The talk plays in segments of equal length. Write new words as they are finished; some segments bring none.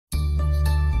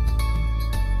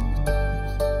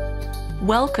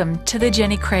Welcome to the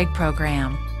Jenny Craig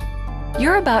program.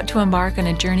 You're about to embark on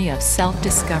a journey of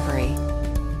self-discovery.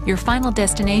 Your final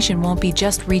destination won't be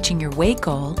just reaching your weight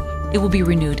goal. It will be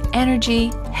renewed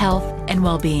energy, health, and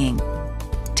well-being.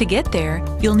 To get there,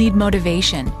 you'll need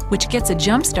motivation, which gets a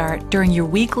jump start during your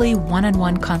weekly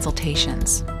one-on-one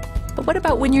consultations. But what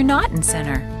about when you're not in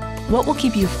center? What will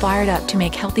keep you fired up to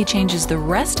make healthy changes the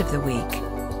rest of the week?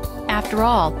 After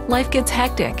all, life gets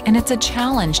hectic, and it's a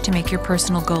challenge to make your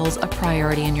personal goals a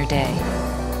priority in your day.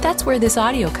 That's where this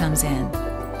audio comes in.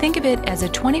 Think of it as a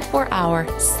 24-hour,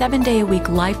 7-day-a-week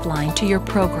lifeline to your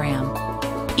program.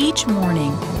 Each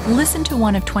morning, listen to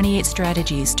one of 28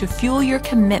 strategies to fuel your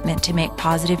commitment to make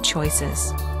positive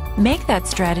choices. Make that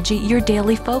strategy your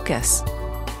daily focus.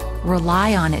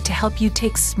 Rely on it to help you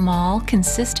take small,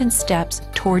 consistent steps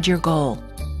toward your goal.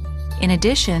 In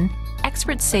addition,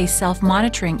 experts say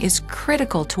self-monitoring is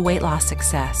critical to weight loss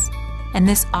success, and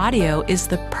this audio is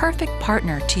the perfect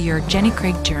partner to your Jenny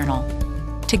Craig journal.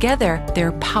 Together,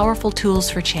 they're powerful tools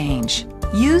for change.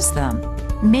 Use them.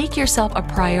 Make yourself a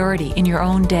priority in your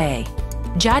own day.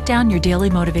 Jot down your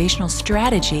daily motivational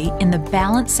strategy in the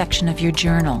balance section of your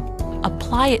journal.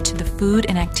 Apply it to the food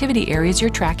and activity areas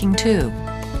you're tracking too.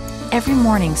 Every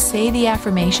morning, say the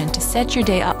affirmation to set your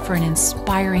day up for an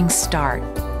inspiring start.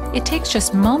 It takes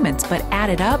just moments, but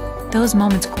added up, those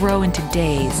moments grow into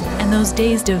days, and those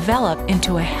days develop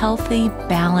into a healthy,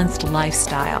 balanced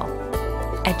lifestyle.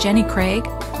 At Jenny Craig,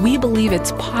 we believe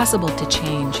it's possible to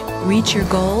change, reach your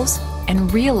goals,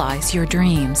 and realize your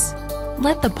dreams.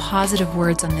 Let the positive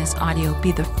words on this audio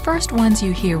be the first ones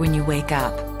you hear when you wake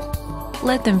up.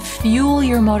 Let them fuel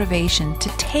your motivation to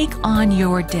take on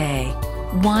your day,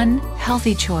 one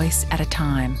healthy choice at a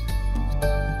time.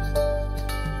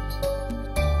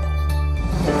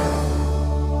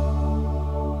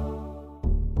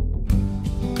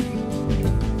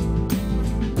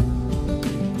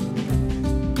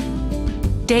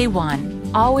 Day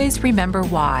 1. Always remember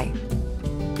why.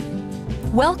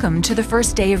 Welcome to the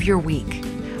first day of your week.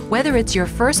 Whether it's your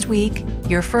first week,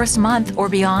 your first month, or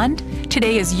beyond,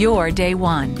 today is your Day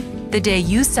 1, the day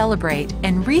you celebrate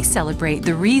and re-celebrate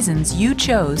the reasons you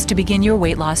chose to begin your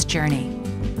weight loss journey.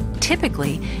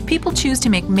 Typically, people choose to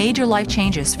make major life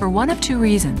changes for one of two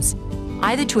reasons,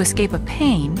 either to escape a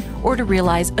pain or to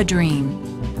realize a dream.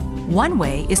 One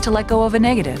way is to let go of a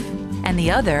negative, and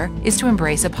the other is to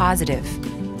embrace a positive.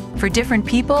 For different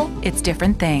people, it's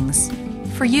different things.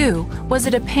 For you, was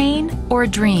it a pain or a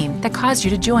dream that caused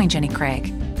you to join Jenny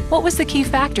Craig? What was the key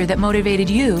factor that motivated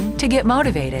you to get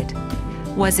motivated?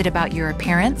 Was it about your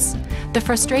appearance, the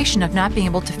frustration of not being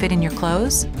able to fit in your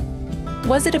clothes?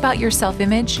 Was it about your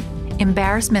self-image,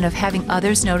 embarrassment of having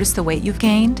others notice the weight you've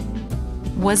gained?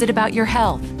 Was it about your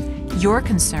health, your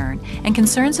concern, and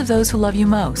concerns of those who love you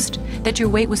most, that your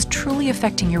weight was truly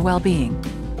affecting your well-being?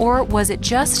 Or was it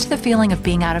just the feeling of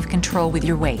being out of control with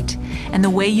your weight and the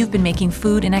way you've been making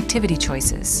food and activity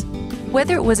choices?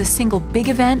 Whether it was a single big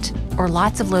event or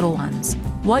lots of little ones,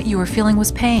 what you were feeling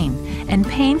was pain, and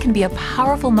pain can be a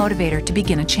powerful motivator to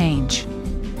begin a change.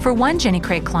 For one Jenny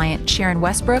Craig client, Sharon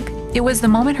Westbrook, it was the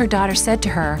moment her daughter said to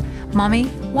her, "Mommy,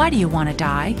 why do you want to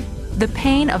die?" The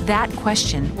pain of that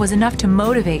question was enough to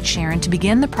motivate Sharon to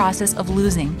begin the process of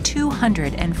losing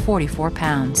 244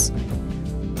 pounds.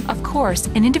 Of course,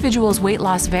 an individual's weight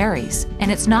loss varies,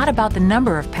 and it's not about the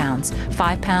number of pounds,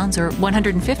 5 pounds or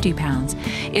 150 pounds.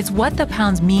 It's what the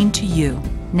pounds mean to you.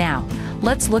 Now,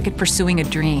 let's look at pursuing a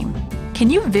dream. Can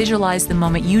you visualize the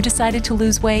moment you decided to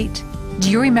lose weight?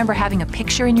 Do you remember having a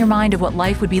picture in your mind of what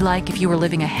life would be like if you were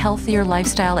living a healthier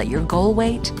lifestyle at your goal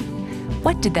weight?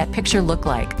 What did that picture look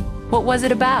like? What was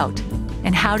it about?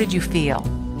 And how did you feel?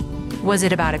 Was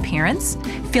it about appearance?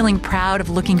 Feeling proud of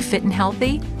looking fit and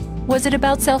healthy? Was it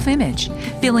about self-image,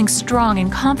 feeling strong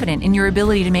and confident in your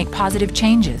ability to make positive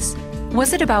changes?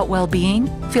 Was it about well-being,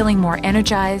 feeling more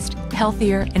energized,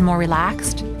 healthier, and more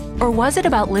relaxed? Or was it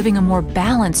about living a more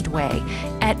balanced way,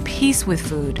 at peace with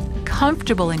food,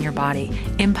 comfortable in your body,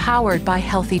 empowered by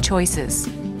healthy choices?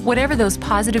 Whatever those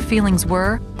positive feelings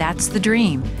were, that's the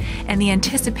dream. And the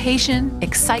anticipation,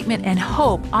 excitement, and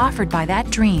hope offered by that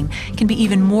dream can be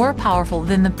even more powerful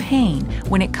than the pain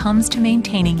when it comes to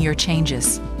maintaining your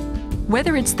changes.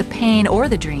 Whether it's the pain or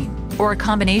the dream, or a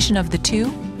combination of the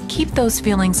two, keep those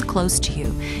feelings close to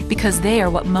you because they are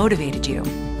what motivated you.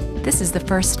 This is the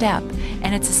first step,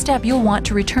 and it's a step you'll want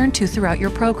to return to throughout your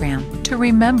program to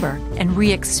remember and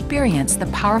re-experience the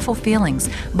powerful feelings,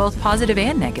 both positive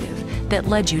and negative, that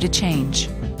led you to change.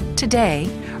 Today,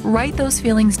 write those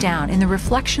feelings down in the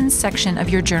reflections section of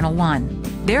your Journal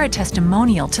 1. They're a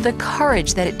testimonial to the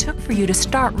courage that it took for you to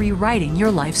start rewriting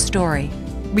your life story.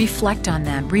 Reflect on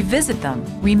them, revisit them.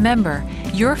 Remember,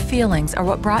 your feelings are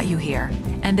what brought you here,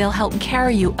 and they'll help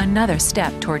carry you another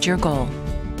step towards your goal.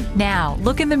 Now,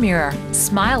 look in the mirror,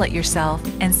 smile at yourself,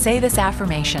 and say this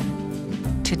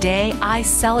affirmation. Today, I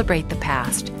celebrate the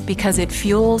past because it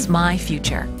fuels my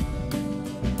future.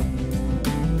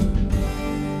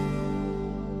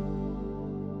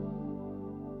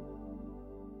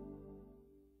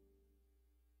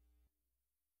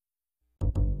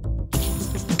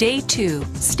 Day 2,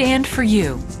 stand for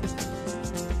you.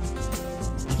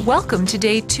 Welcome to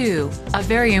Day 2, a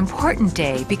very important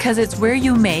day because it's where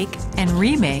you make and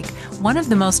remake one of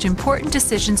the most important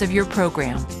decisions of your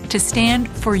program, to stand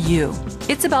for you.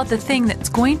 It's about the thing that's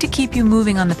going to keep you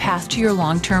moving on the path to your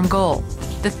long-term goal,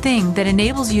 the thing that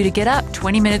enables you to get up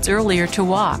 20 minutes earlier to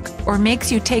walk, or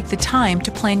makes you take the time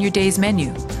to plan your day's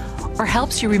menu, or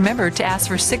helps you remember to ask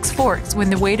for 6 forks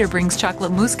when the waiter brings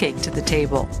chocolate mousse cake to the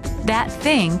table. That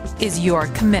thing is your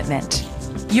commitment.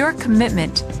 Your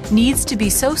commitment needs to be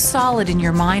so solid in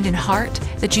your mind and heart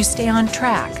that you stay on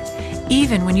track,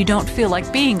 even when you don't feel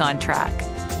like being on track.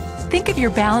 Think of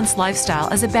your balanced lifestyle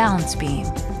as a balance beam.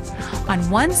 On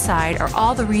one side are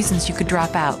all the reasons you could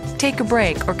drop out, take a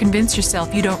break, or convince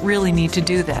yourself you don't really need to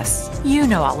do this. You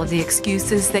know all of the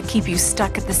excuses that keep you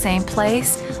stuck at the same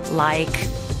place, like,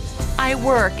 I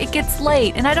work, it gets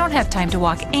late, and I don't have time to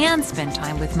walk and spend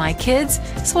time with my kids,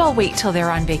 so I'll wait till they're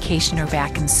on vacation or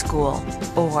back in school.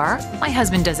 Or, my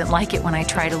husband doesn't like it when I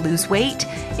try to lose weight.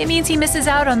 It means he misses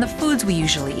out on the foods we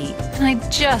usually eat, and I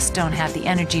just don't have the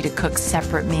energy to cook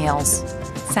separate meals.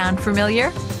 Sound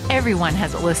familiar? Everyone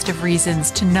has a list of reasons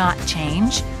to not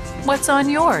change. What's on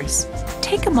yours?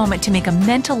 Take a moment to make a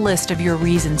mental list of your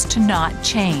reasons to not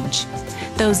change.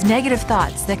 Those negative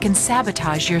thoughts that can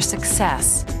sabotage your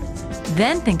success.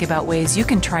 Then think about ways you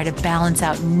can try to balance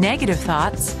out negative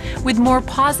thoughts with more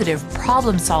positive,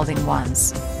 problem-solving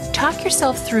ones. Talk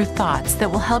yourself through thoughts that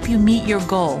will help you meet your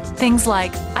goal. Things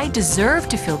like, I deserve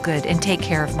to feel good and take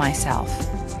care of myself.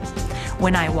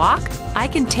 When I walk, I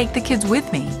can take the kids with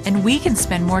me and we can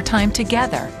spend more time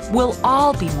together. We'll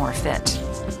all be more fit.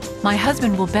 My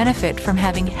husband will benefit from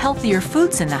having healthier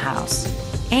foods in the house.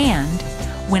 And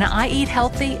when I eat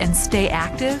healthy and stay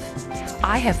active,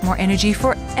 I have more energy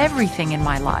for everything in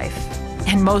my life.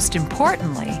 And most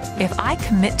importantly, if I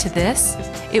commit to this,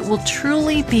 it will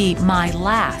truly be my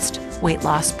last weight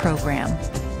loss program.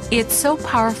 It's so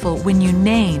powerful when you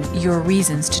name your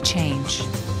reasons to change.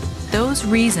 Those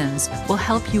reasons will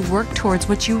help you work towards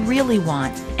what you really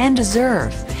want and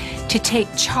deserve, to take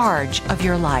charge of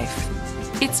your life.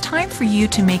 It's time for you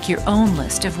to make your own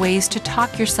list of ways to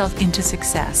talk yourself into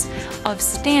success, of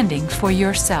standing for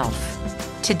yourself.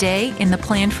 Today, in the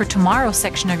Plan for Tomorrow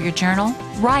section of your journal,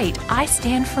 write, I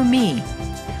stand for me.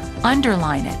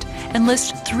 Underline it and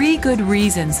list 3 good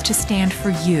reasons to stand for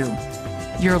you.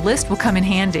 Your list will come in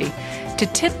handy to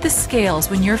tip the scales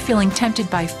when you're feeling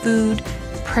tempted by food,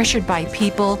 pressured by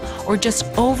people, or just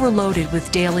overloaded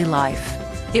with daily life.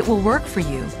 It will work for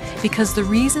you because the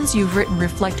reasons you've written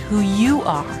reflect who you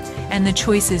are and the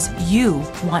choices you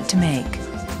want to make.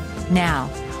 Now,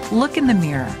 look in the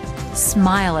mirror.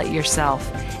 Smile at yourself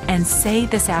and say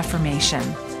this affirmation.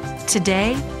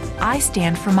 Today, I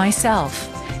stand for myself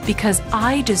because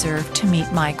I deserve to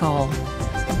meet my goal.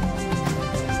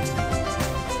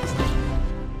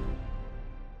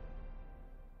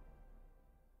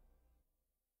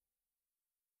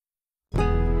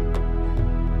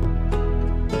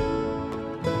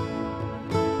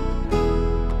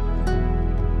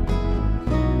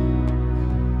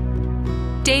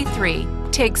 Day 3.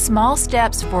 Take small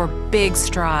steps for big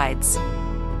strides.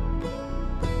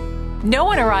 No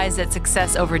one arrives at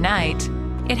success overnight.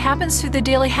 It happens through the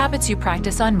daily habits you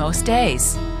practice on most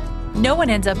days. No one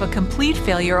ends up a complete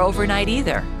failure overnight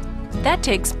either. That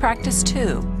takes practice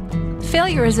too.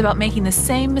 Failure is about making the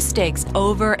same mistakes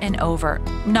over and over,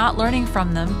 not learning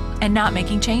from them, and not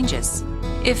making changes.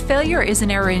 If failure is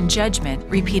an error in judgment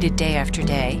repeated day after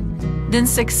day, then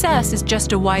success is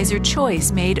just a wiser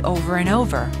choice made over and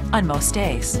over on most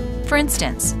days. For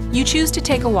instance, you choose to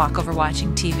take a walk over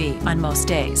watching TV on most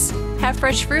days. Have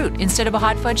fresh fruit instead of a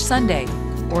hot fudge sundae.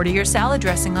 Order your salad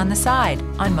dressing on the side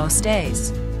on most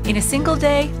days. In a single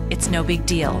day, it's no big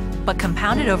deal, but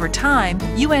compounded over time,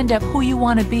 you end up who you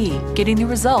want to be, getting the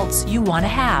results you want to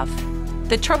have.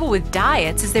 The trouble with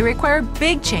diets is they require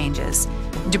big changes.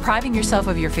 Depriving yourself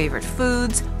of your favorite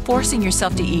foods, forcing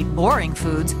yourself to eat boring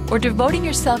foods, or devoting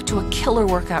yourself to a killer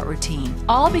workout routine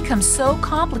all becomes so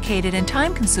complicated and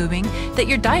time-consuming that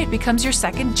your diet becomes your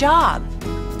second job.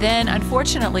 Then,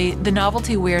 unfortunately, the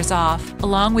novelty wears off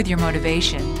along with your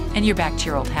motivation, and you're back to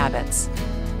your old habits.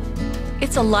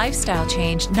 It's a lifestyle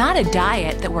change, not a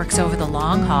diet that works over the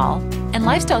long haul. And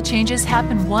lifestyle changes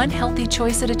happen one healthy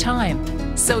choice at a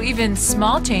time. So even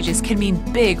small changes can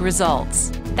mean big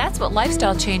results. That's what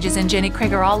lifestyle changes in Jenny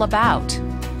Craig are all about.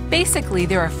 Basically,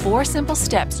 there are 4 simple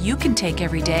steps you can take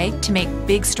every day to make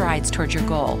big strides toward your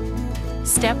goal.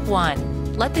 Step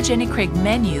 1. Let the Jenny Craig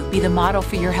menu be the model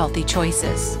for your healthy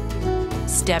choices.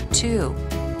 Step 2.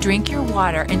 Drink your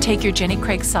water and take your Jenny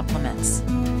Craig supplements.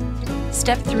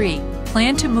 Step 3.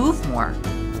 Plan to move more.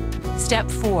 Step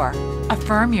 4.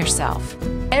 Affirm yourself.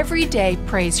 Every day,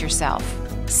 praise yourself.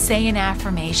 Say an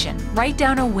affirmation. Write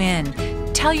down a win.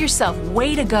 Tell yourself,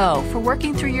 way to go, for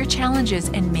working through your challenges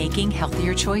and making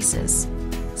healthier choices.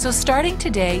 So starting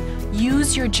today,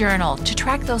 use your journal to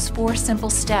track those 4 simple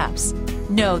steps.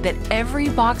 Know that every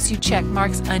box you check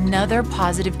marks another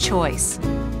positive choice.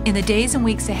 In the days and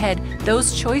weeks ahead,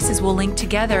 those choices will link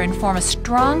together and form a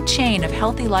strong chain of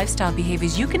healthy lifestyle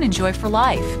behaviors you can enjoy for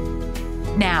life.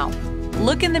 Now,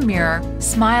 look in the mirror,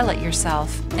 smile at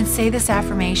yourself, and say this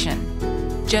affirmation.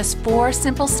 Just 4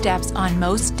 simple steps on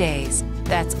most days.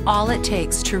 That's all it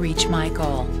takes to reach my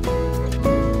goal.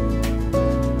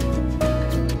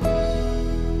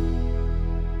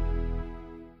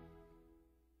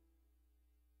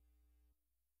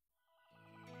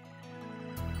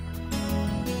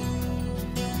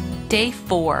 Day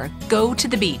 4. Go to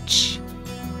the beach.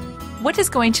 What does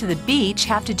going to the beach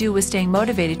have to do with staying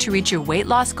motivated to reach your weight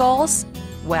loss goals?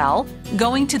 Well,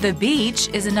 going to the beach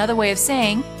is another way of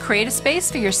saying create a space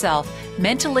for yourself,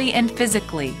 mentally and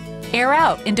physically. Air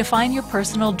out and define your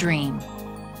personal dream.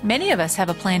 Many of us have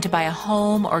a plan to buy a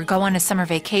home or go on a summer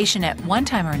vacation at one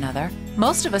time or another.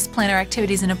 Most of us plan our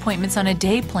activities and appointments on a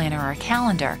day planner or a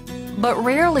calendar. But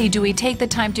rarely do we take the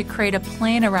time to create a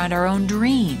plan around our own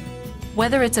dream,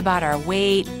 whether it's about our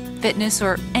weight, fitness,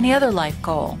 or any other life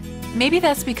goal. Maybe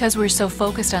that's because we're so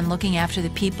focused on looking after the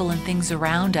people and things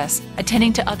around us,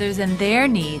 attending to others and their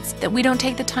needs, that we don't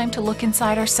take the time to look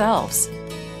inside ourselves.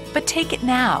 But take it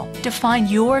now. Define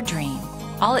your dream.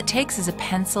 All it takes is a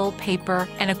pencil, paper,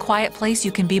 and a quiet place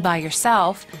you can be by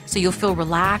yourself so you'll feel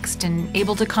relaxed and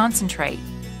able to concentrate.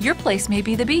 Your place may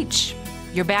be the beach,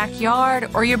 your backyard,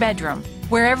 or your bedroom.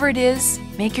 Wherever it is,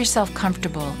 make yourself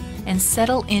comfortable and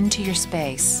settle into your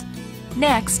space.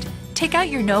 Next, take out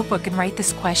your notebook and write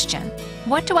this question.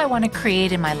 What do I want to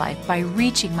create in my life by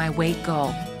reaching my weight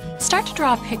goal? Start to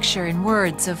draw a picture in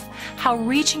words of how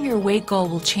reaching your weight goal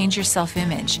will change your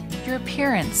self-image, your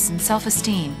appearance and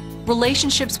self-esteem,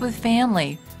 relationships with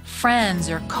family, friends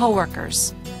or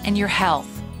coworkers, and your health,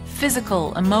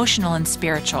 physical, emotional, and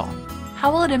spiritual.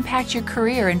 How will it impact your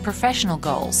career and professional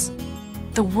goals?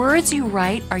 The words you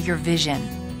write are your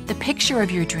vision, the picture of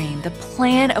your dream, the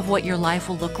plan of what your life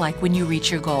will look like when you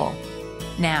reach your goal.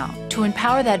 Now, to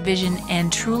empower that vision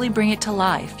and truly bring it to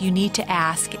life, you need to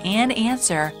ask and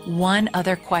answer one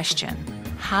other question.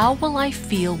 How will I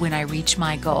feel when I reach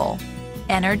my goal?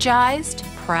 Energized,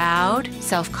 proud,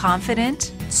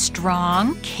 self-confident,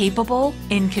 strong, capable,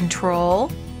 in control?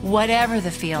 Whatever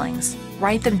the feelings,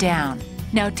 write them down.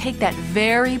 Now take that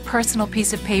very personal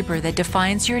piece of paper that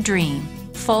defines your dream,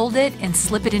 fold it and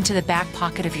slip it into the back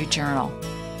pocket of your journal.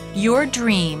 Your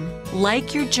dream,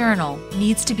 like your journal,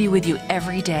 needs to be with you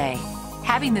every day.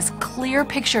 Having this clear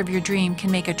picture of your dream can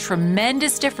make a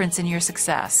tremendous difference in your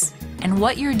success. And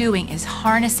what you're doing is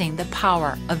harnessing the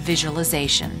power of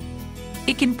visualization.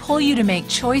 It can pull you to make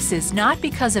choices not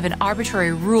because of an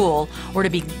arbitrary rule or to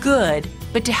be good,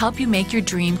 but to help you make your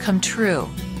dream come true.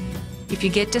 If you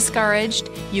get discouraged,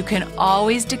 you can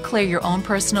always declare your own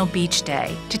personal beach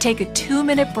day to take a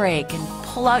 2-minute break and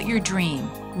pull out your dream.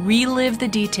 Relive the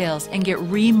details and get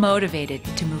re-motivated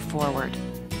to move forward.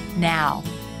 Now,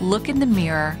 look in the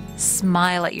mirror,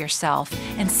 smile at yourself,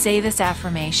 and say this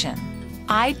affirmation.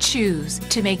 I choose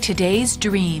to make today's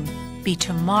dream be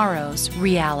tomorrow's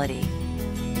reality.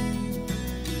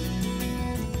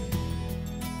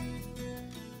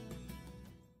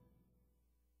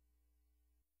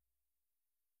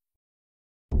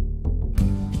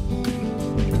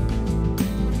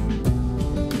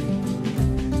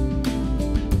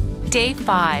 Day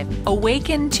 5.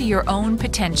 Awaken to your own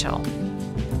potential.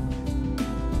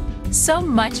 So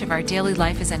much of our daily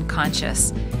life is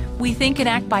unconscious. We think and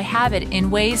act by habit in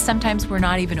ways sometimes we're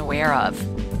not even aware of.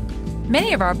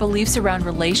 Many of our beliefs around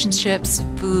relationships,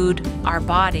 food, our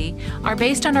body, are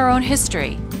based on our own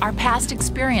history, our past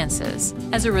experiences.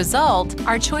 As a result,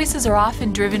 our choices are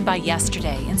often driven by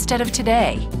yesterday instead of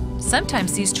today.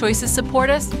 Sometimes these choices support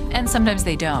us, and sometimes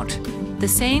they don't. The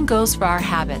same goes for our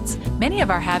habits. Many of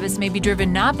our habits may be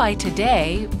driven not by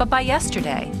today, but by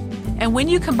yesterday. And when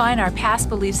you combine our past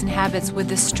beliefs and habits with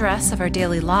the stress of our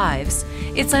daily lives,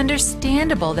 it's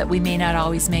understandable that we may not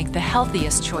always make the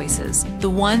healthiest choices, the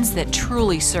ones that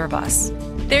truly serve us.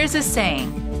 There's a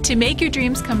saying, to make your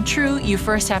dreams come true, you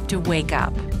first have to wake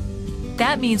up.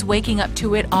 That means waking up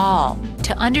to it all,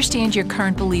 to understand your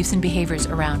current beliefs and behaviors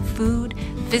around food,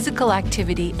 physical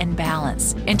activity, and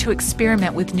balance, and to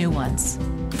experiment with new ones.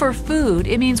 For food,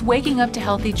 it means waking up to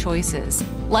healthy choices,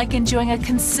 like enjoying a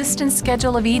consistent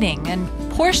schedule of eating and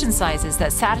portion sizes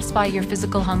that satisfy your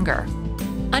physical hunger.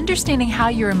 Understanding how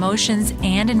your emotions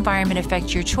and environment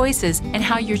affect your choices and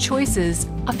how your choices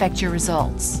affect your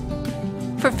results.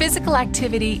 For physical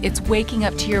activity, it's waking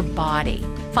up to your body,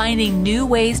 finding new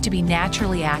ways to be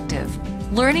naturally active,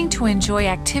 learning to enjoy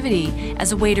activity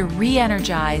as a way to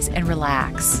re-energize and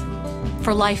relax.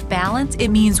 For life balance, it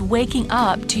means waking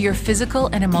up to your physical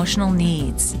and emotional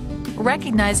needs,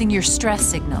 recognizing your stress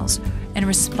signals, and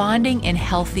responding in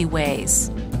healthy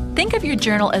ways. Think of your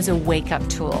journal as a wake-up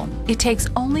tool. It takes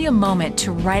only a moment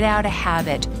to write out a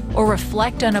habit or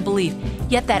reflect on a belief,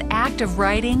 yet that act of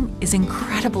writing is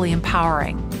incredibly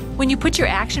empowering. When you put your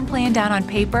action plan down on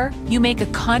paper, you make a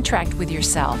contract with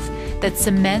yourself that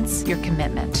cements your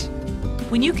commitment.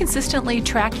 When you consistently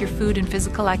track your food and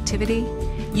physical activity,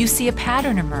 you see a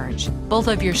pattern emerge, both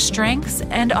of your strengths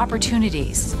and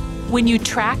opportunities. When you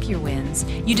track your wins,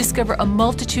 you discover a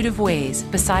multitude of ways,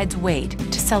 besides weight,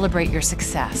 to celebrate your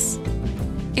success.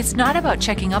 It's not about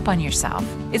checking up on yourself,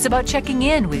 it's about checking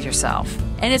in with yourself.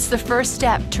 And it's the first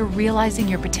step to realizing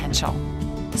your potential.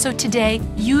 So today,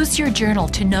 use your journal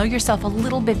to know yourself a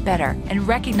little bit better and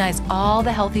recognize all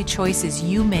the healthy choices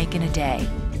you make in a day.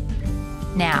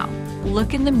 Now,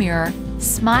 look in the mirror,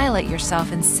 smile at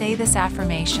yourself, and say this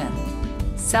affirmation.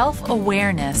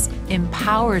 Self-awareness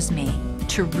empowers me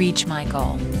to reach my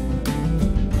goal.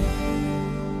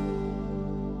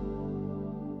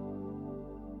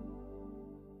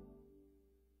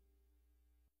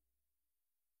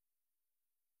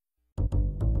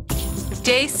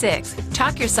 Day 6,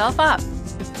 talk yourself up.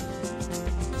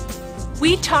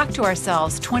 We talk to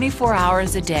ourselves 24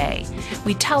 hours a day.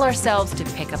 We tell ourselves to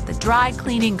pick up the dry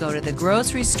cleaning, go to the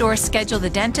grocery store, schedule the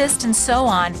dentist, and so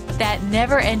on, that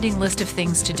never-ending list of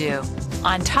things to do.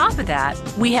 On top of that,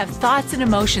 we have thoughts and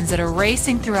emotions that are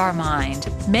racing through our mind,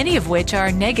 many of which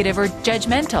are negative or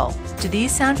judgmental. Do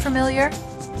these sound familiar?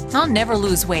 I'll never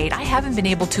lose weight. I haven't been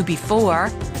able to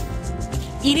before.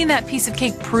 Eating that piece of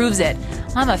cake proves it.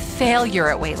 I'm a failure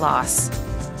at weight loss.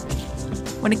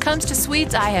 When it comes to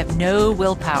sweets, I have no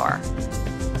willpower.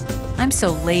 I'm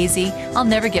so lazy, I'll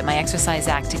never get my exercise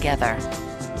act together.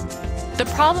 The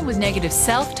problem with negative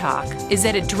self-talk is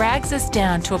that it drags us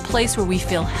down to a place where we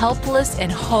feel helpless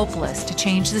and hopeless to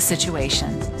change the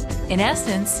situation. In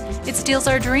essence, it steals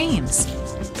our dreams.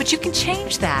 But you can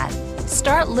change that.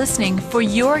 Start listening for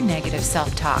your negative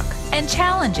self-talk and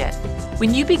challenge it.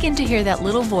 When you begin to hear that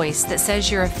little voice that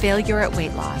says you're a failure at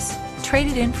weight loss, trade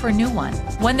it in for a new one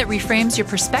that reframes your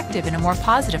perspective in a more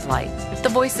positive light. The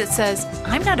voice that says,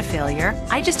 I'm not a failure,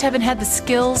 I just haven't had the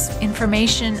skills,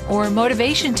 information, or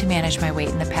motivation to manage my weight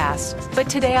in the past, but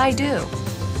today I do.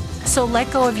 So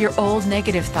let go of your old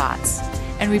negative thoughts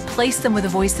and replace them with a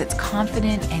voice that's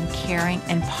confident and caring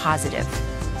and positive.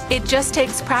 It just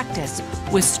takes practice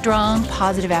with strong,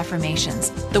 positive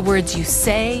affirmations, the words you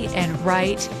say and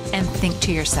write and think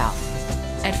to yourself.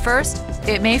 At first,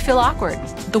 it may feel awkward.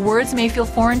 The words may feel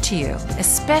foreign to you,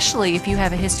 especially if you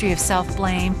have a history of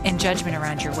self-blame and judgment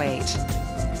around your weight.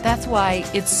 That's why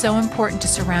it's so important to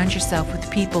surround yourself with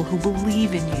people who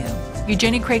believe in you. Your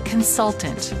Jenny Craig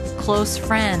consultant, close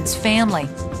friends, family,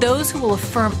 those who will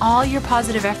affirm all your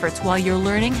positive efforts while you're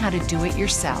learning how to do it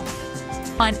yourself.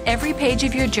 On every page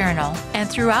of your journal and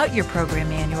throughout your program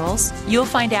manuals, you'll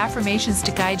find affirmations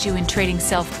to guide you in trading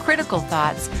self-critical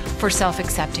thoughts for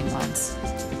self-accepting ones.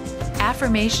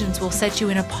 Affirmations will set you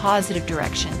in a positive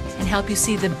direction and help you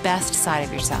see the best side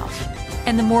of yourself.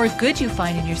 And the more good you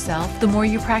find in yourself, the more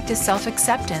you practice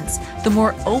self-acceptance, the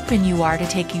more open you are to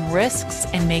taking risks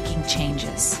and making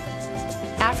changes.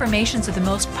 Affirmations are the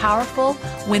most powerful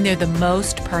when they're the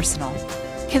most personal.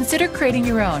 Consider creating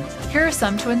your own. Here are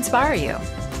some to inspire you.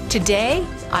 Today,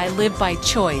 I live by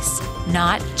choice,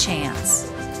 not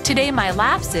chance. Today, my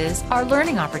lapses are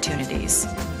learning opportunities.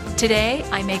 Today,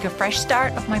 I make a fresh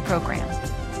start of my program.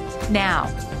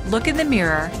 Now, look in the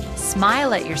mirror,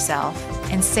 smile at yourself,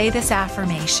 and say this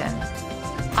affirmation.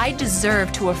 I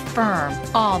deserve to affirm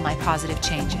all my positive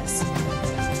changes.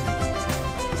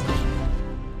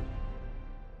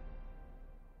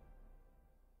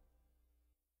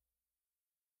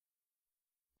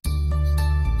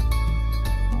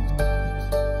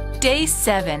 Day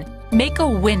 7, make a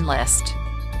win list.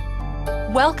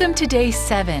 Welcome to day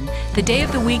 7, the day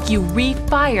of the week you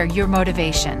refire your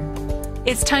motivation.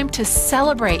 It's time to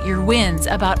celebrate your wins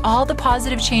about all the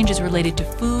positive changes related to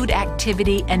food,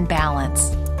 activity, and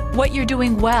balance. What you're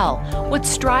doing well, what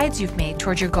strides you've made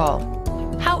toward your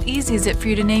goal. How easy is it for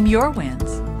you to name your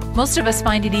wins? Most of us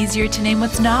find it easier to name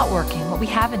what's not working, what we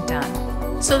haven't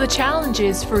done. So the challenge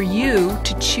is for you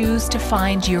to choose to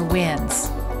find your wins.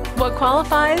 What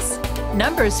qualifies?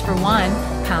 Numbers for one,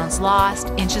 pounds lost,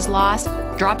 inches lost,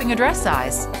 dropping a dress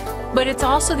size. But it's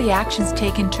also the actions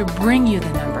taken to bring you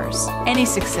the numbers. Any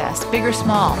success, big or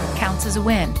small, counts as a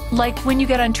win. Like when you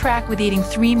get on track with eating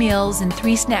 3 meals and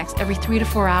 3 snacks every 3 to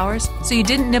 4 hours, so you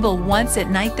didn't nibble once at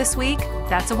night this week,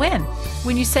 that's a win.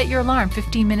 When you set your alarm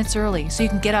 15 minutes early so you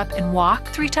can get up and walk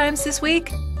 3 times this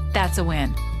week, that's a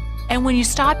win. And when you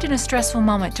stopped in a stressful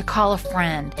moment to call a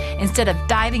friend instead of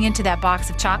diving into that box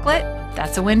of chocolate,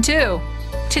 that's a win too.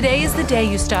 Today is the day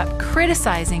you stop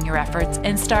criticizing your efforts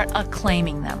and start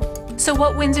acclaiming them. So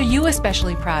what wins are you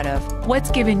especially proud of?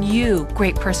 What's given you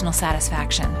great personal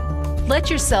satisfaction? Let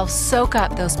yourself soak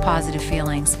up those positive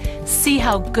feelings. See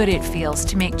how good it feels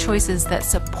to make choices that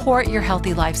support your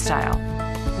healthy lifestyle.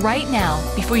 Right now,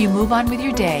 before you move on with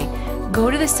your day, go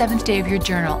to the 7th day of your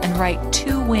journal and write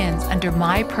 2 wins under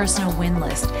My Personal Win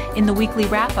List in the weekly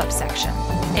wrap-up section.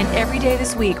 And every day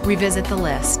this week, revisit the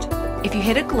list. If you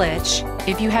hit a glitch,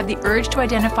 if you have the urge to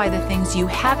identify the things you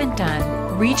haven't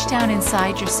done, reach down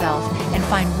inside yourself and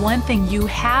find one thing you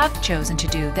have chosen to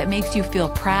do that makes you feel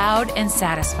proud and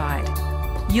satisfied.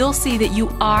 You'll see that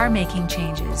you are making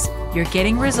changes, you're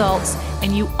getting results,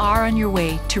 and you are on your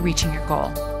way to reaching your goal.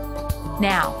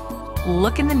 Now,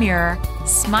 look in the mirror,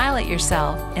 smile at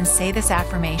yourself, and say this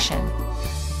affirmation.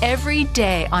 Every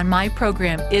day on my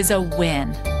program is a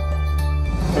win.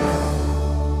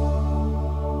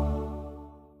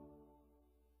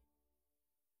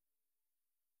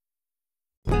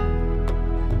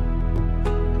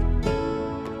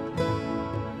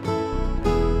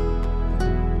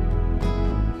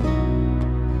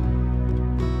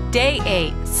 Day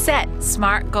 8, set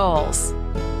SMART goals.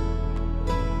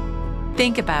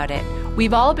 Think about it.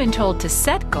 We've all been told to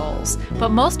set goals, but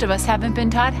most of us haven't been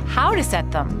taught how to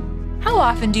set them. How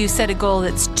often do you set a goal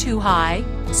that's too high,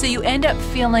 so you end up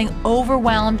feeling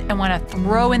overwhelmed and want to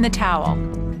throw in the towel?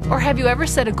 Or have you ever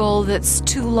set a goal that's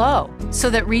too low, so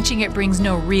that reaching it brings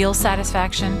no real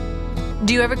satisfaction?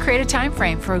 Do you ever create a time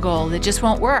frame for a goal that just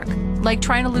won't work, like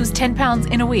trying to lose 10 pounds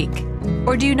in a week?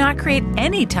 Or do you not create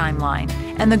any timeline,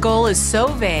 and the goal is so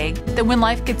vague that when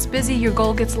life gets busy, your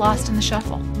goal gets lost in the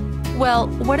shuffle? Well,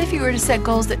 what if you were to set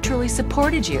goals that truly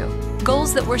supported you?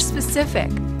 Goals that were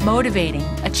specific, motivating,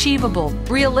 achievable,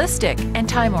 realistic, and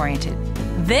time-oriented.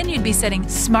 Then you'd be setting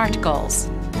SMART goals.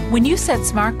 When you set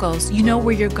SMART goals, you know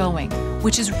where you're going,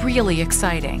 which is really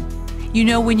exciting. You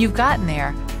know when you've gotten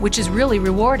there, which is really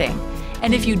rewarding.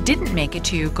 And if you didn't make it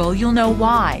to your goal, you'll know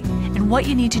why and what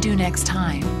you need to do next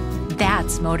time.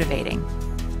 That's motivating.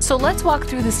 So let's walk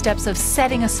through the steps of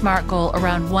setting a SMART goal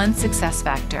around one success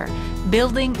factor,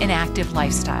 building an active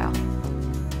lifestyle.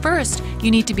 First, you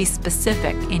need to be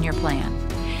specific in your plan.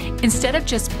 Instead of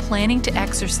just planning to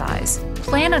exercise,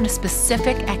 plan on a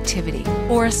specific activity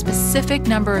or a specific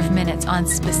number of minutes on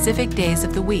specific days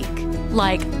of the week.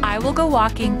 Like, I will go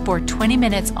walking for 20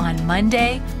 minutes on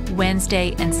Monday,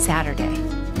 Wednesday, and Saturday.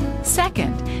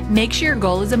 Second, make sure your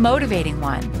goal is a motivating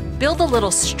one. Build a little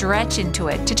stretch into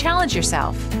it to challenge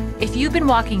yourself. If you've been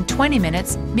walking 20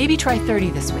 minutes, maybe try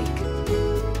 30 this week.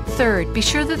 Third, be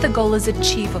sure that the goal is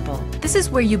achievable. This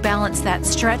is where you balance that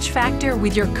stretch factor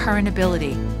with your current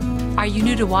ability. Are you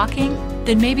new to walking?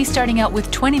 Then maybe starting out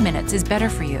with 20 minutes is better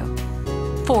for you.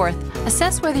 Fourth,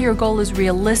 assess whether your goal is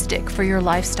realistic for your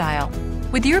lifestyle.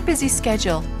 With your busy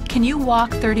schedule, can you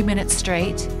walk 30 minutes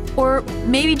straight? Or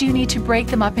maybe do you need to break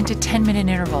them up into 10-minute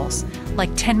intervals, like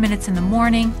 10 minutes in the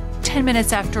morning, 10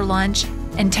 minutes after lunch,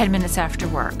 and 10 minutes after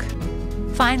work?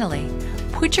 Finally,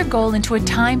 put your goal into a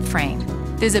time frame.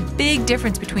 There's a big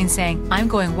difference between saying, I'm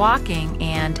going walking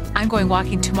and I'm going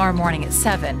walking tomorrow morning at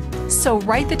 7. So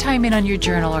write the time in on your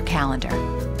journal or calendar.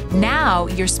 Now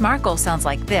your SMART goal sounds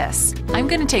like this. I'm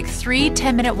going to take 3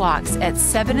 10-minute walks at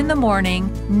 7 in the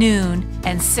morning, noon,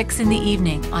 and 6 in the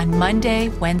evening on Monday,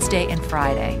 Wednesday, and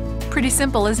Friday. Pretty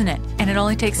simple, isn't it? And it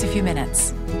only takes a few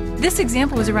minutes. This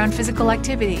example was around physical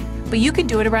activity, but you can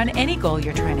do it around any goal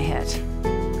you're trying to hit.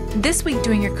 This week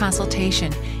during your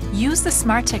consultation, use the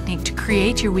SMART technique to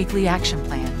create your weekly action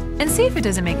plan and see if it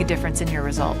doesn't make a difference in your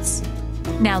results.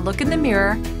 Now look in the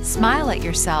mirror, smile at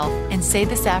yourself, and say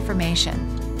this affirmation.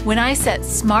 When I set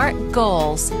SMART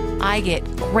goals, I get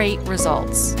great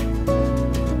results.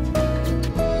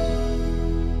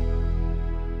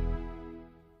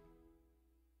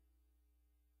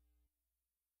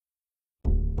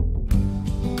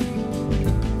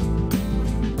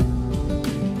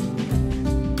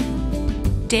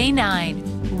 Day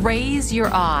 9, raise your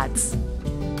odds.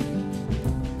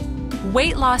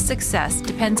 Weight loss success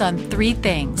depends on 3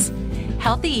 things: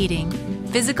 healthy eating,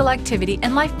 physical activity,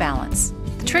 and life balance.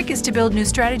 The trick is to build new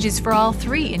strategies for all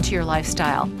 3 into your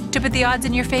lifestyle to put the odds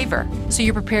in your favor so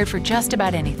you're prepared for just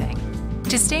about anything.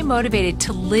 To stay motivated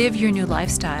to live your new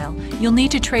lifestyle, you'll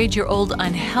need to trade your old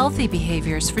unhealthy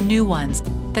behaviors for new ones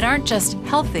that aren't just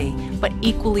healthy, but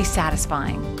equally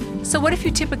satisfying. So what if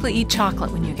you typically eat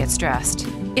chocolate when you get stressed?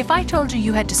 If I told you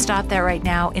you had to stop that right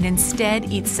now and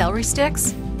instead eat celery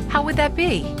sticks, how would that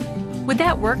be? Would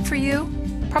that work for you?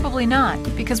 Probably not,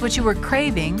 because what you were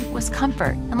craving was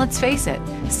comfort. And let's face it,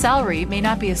 celery may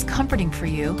not be as comforting for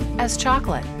you as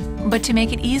chocolate. But to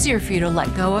make it easier for you to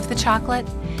let go of the chocolate,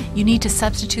 you need to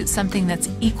substitute something that's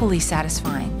equally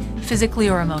satisfying, physically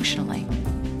or emotionally.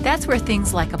 That's where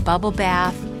things like a bubble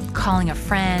bath, calling a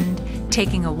friend,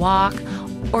 taking a walk,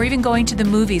 or even going to the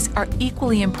movies are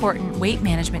equally important weight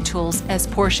management tools as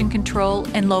portion control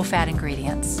and low-fat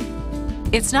ingredients.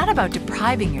 It's not about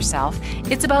depriving yourself,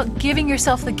 it's about giving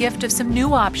yourself the gift of some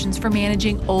new options for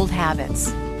managing old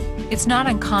habits. It's not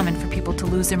uncommon for people to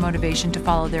lose their motivation to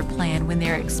follow their plan when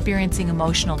they're experiencing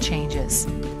emotional changes.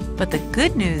 But the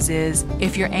good news is,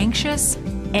 if you're anxious,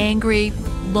 angry,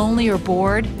 lonely, or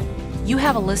bored, you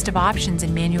have a list of options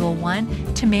in Manual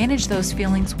 1 to manage those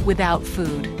feelings without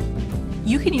food.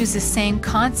 You can use the same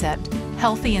concept,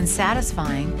 healthy and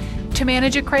satisfying, to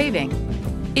manage a craving.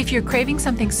 If you're craving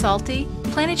something salty,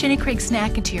 plan a Jenny Craig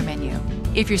snack into your menu.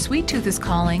 If your sweet tooth is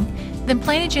calling, then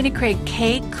plan a Jenny Craig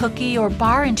cake, cookie, or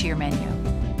bar into your menu.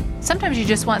 Sometimes you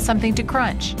just want something to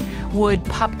crunch. Would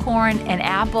popcorn, an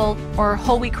apple, or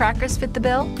whole wheat crackers fit the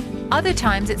bill? Other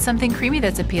times it's something creamy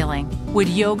that's appealing. Would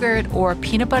yogurt or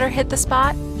peanut butter hit the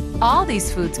spot? All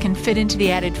these foods can fit into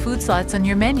the added food slots on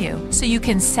your menu, so you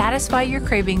can satisfy your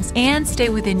cravings and stay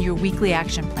within your weekly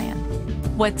action plan.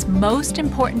 What's most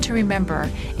important to remember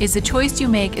is the choice you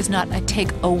make is not a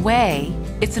take-away,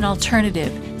 it's an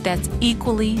alternative that's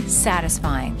equally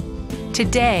satisfying.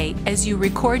 Today, as you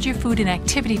record your food and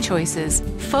activity choices,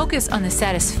 focus on the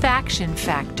satisfaction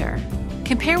factor.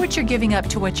 Compare what you're giving up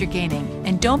to what you're gaining,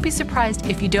 and don't be surprised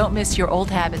if you don't miss your old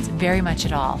habits very much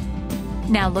at all.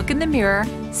 Now look in the mirror,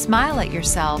 smile at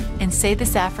yourself, and say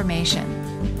this affirmation: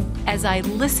 as I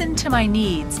listen to my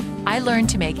needs, I learn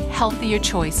to make healthier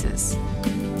choices.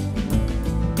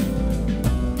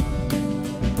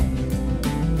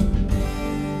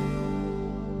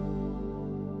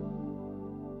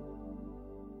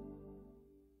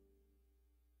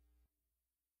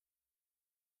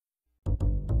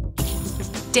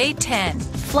 Day 10,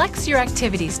 flex your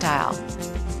activity style.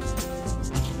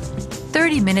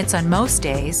 30 minutes on most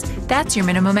days, that's your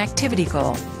minimum activity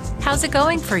goal. How's it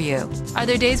going for you? Are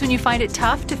there days when you find it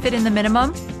tough to fit in the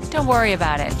minimum? Don't worry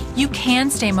about it. You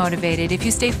can stay motivated if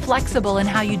you stay flexible in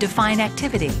how you define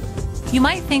activity. You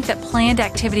might think that planned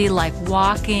activity like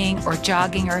walking or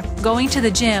jogging or going to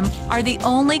the gym are the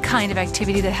only kind of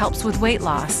activity that helps with weight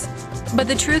loss. But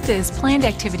the truth is, planned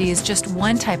activity is just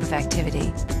one type of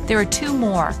activity. There are 2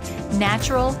 more,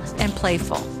 natural and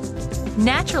playful.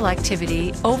 Natural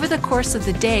activity over the course of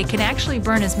the day can actually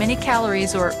burn as many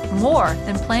calories or more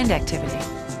than planned activity.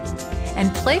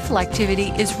 And playful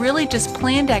activity is really just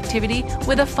planned activity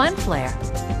with a fun flair.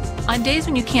 On days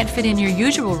when you can't fit in your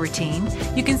usual routine,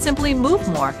 you can simply move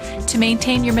more to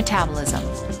maintain your metabolism.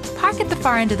 Park at the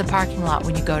far end of the parking lot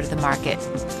when you go to the market.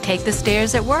 Take the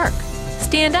stairs at work.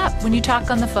 Stand up when you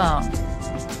talk on the phone.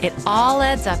 It all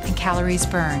adds up in calories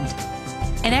burned.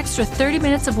 An extra 30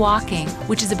 minutes of walking,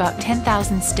 which is about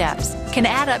 10,000 steps, can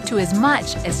add up to as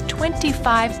much as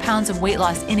 25 pounds of weight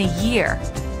loss in a year.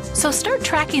 So start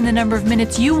tracking the number of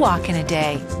minutes you walk in a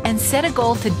day and set a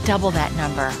goal to double that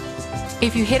number.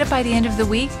 If you hit it by the end of the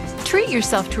week, treat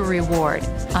yourself to a reward,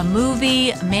 a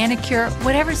movie, a manicure,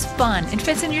 whatever's fun and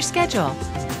fits in your schedule.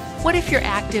 What if you're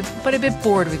active but a bit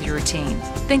bored with your routine?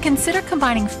 Then consider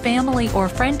combining family or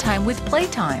friend time with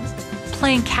playtime.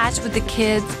 Playing catch with the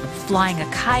kids, flying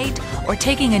a kite, or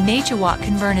taking a nature walk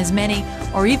can burn as many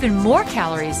or even more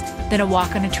calories than a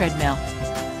walk on a treadmill.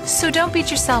 So don't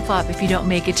beat yourself up if you don't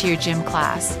make it to your gym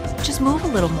class. Just move a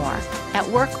little more, at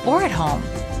work or at home.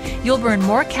 You'll burn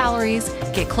more calories,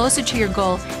 get closer to your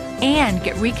goal, and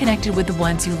get reconnected with the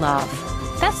ones you love.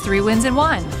 That's 3 wins in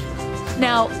 1.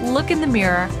 Now look in the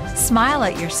mirror, smile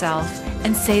at yourself,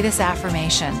 and say this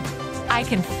affirmation: I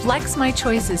can flex my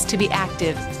choices to be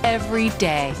active every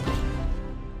day.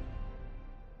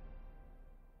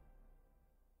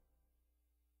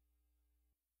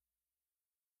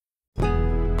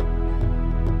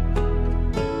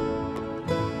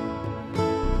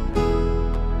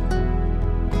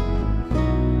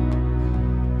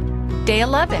 Day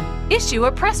 11. Issue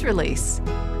a press release.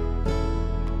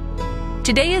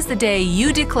 Today is the day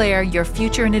you declare your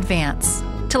future in advance,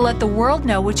 to let the world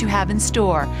know what you have in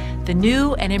store, the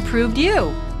new and improved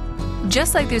you.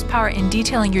 Just like there's power in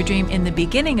detailing your dream in the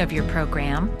beginning of your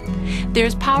program,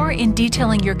 there's power in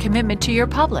detailing your commitment to your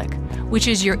public, which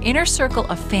is your inner circle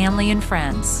of family and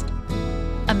friends.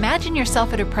 Imagine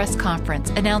yourself at a press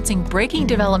conference announcing breaking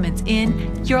developments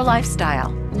in your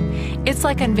lifestyle. It's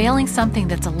like unveiling something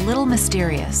that's a little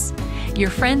mysterious. Your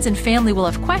friends and family will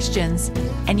have questions,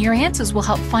 and your answers will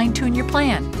help fine-tune your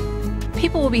plan.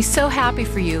 People will be so happy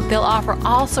for you, they'll offer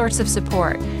all sorts of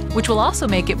support, which will also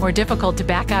make it more difficult to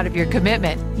back out of your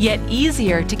commitment, yet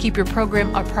easier to keep your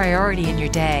program a priority in your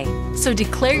day. So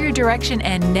declare your direction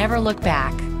and never look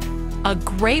back. A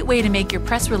great way to make your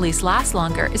press release last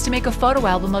longer is to make a photo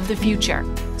album of the future.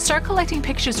 Start collecting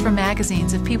pictures from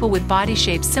magazines of people with body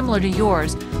shapes similar to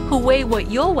yours who weigh what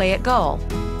you'll weigh at goal.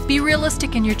 Be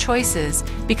realistic in your choices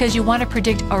because you want to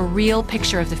predict a real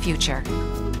picture of the future.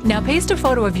 Now paste a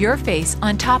photo of your face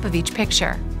on top of each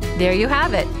picture. There you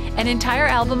have it, an entire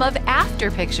album of after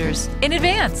pictures in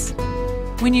advance.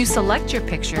 When you select your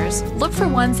pictures, look for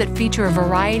ones that feature a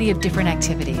variety of different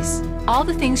activities. All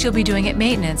the things you'll be doing at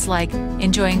maintenance, like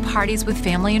enjoying parties with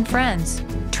family and friends,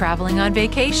 traveling on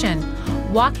vacation,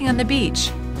 walking on the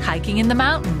beach, hiking in the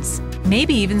mountains,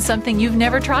 maybe even something you've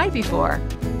never tried before.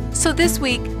 So this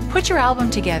week, put your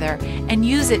album together and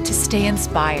use it to stay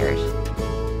inspired.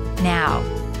 Now,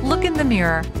 look in the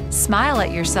mirror, smile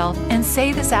at yourself, and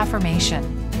say this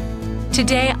affirmation.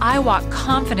 Today, I walk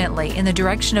confidently in the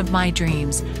direction of my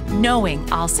dreams, knowing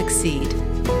I'll succeed.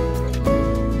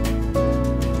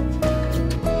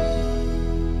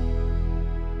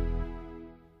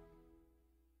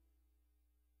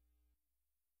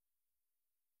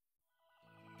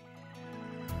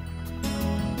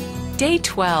 Day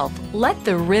 12. Let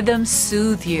the rhythm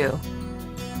soothe you.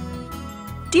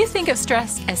 Do you think of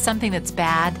stress as something that's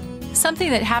bad? Something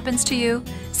that happens to you?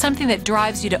 Something that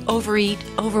drives you to overeat,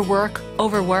 overwork,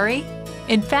 overworry?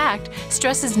 In fact,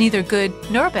 stress is neither good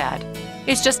nor bad.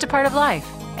 It's just a part of life.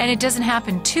 And it doesn't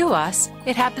happen to us,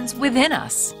 it happens within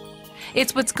us.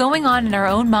 It's what's going on in our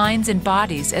own minds and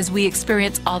bodies as we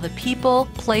experience all the people,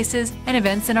 places, and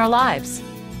events in our lives.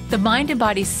 The mind and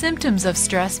body symptoms of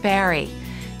stress vary.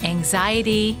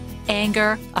 Anxiety,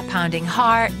 anger, a pounding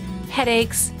heart,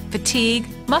 headaches, fatigue,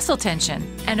 muscle tension,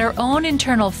 and our own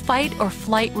internal fight or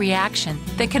flight reaction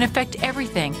that can affect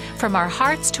everything from our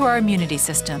hearts to our immunity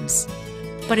systems.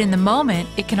 But in the moment,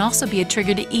 it can also be a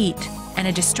trigger to eat and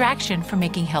a distraction from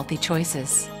making healthy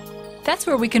choices. That's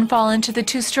where we can fall into the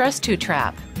too stressed to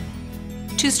trap.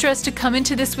 Too stressed to come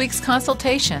into this week's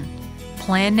consultation,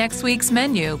 plan next week's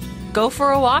menu, go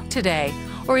for a walk today,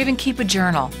 or even keep a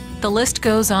journal. The list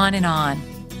goes on and on.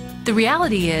 The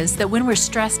reality is that when we're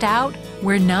stressed out,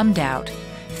 we're numbed out.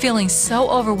 Feeling so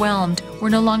overwhelmed, we're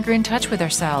no longer in touch with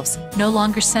ourselves, no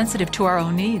longer sensitive to our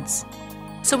own needs.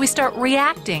 So we start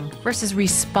reacting versus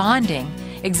responding,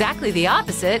 exactly the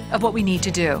opposite of what we need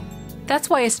to do. That's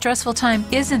why a stressful time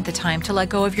isn't the time to let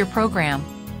go of your program,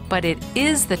 but it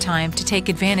is the time to take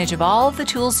advantage of all of the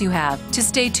tools you have to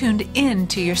stay tuned in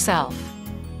to yourself.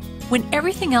 When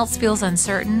everything else feels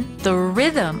uncertain, the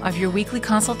rhythm of your weekly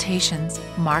consultations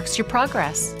marks your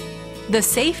progress. The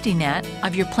safety net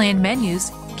of your planned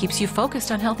menus keeps you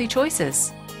focused on healthy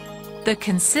choices. The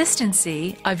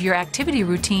consistency of your activity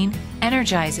routine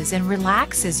energizes and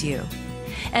relaxes you.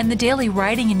 And the daily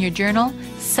writing in your journal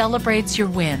celebrates your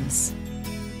wins.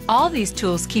 All these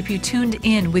tools keep you tuned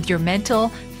in with your mental,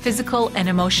 physical, and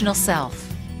emotional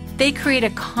self. They create a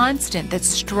constant that's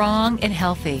strong and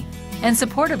healthy, and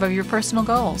supportive of your personal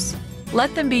goals.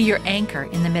 Let them be your anchor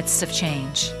in the midst of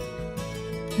change.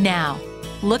 Now,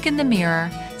 look in the mirror,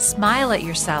 smile at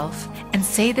yourself, and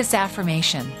say this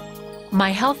affirmation. My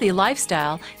healthy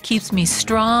lifestyle keeps me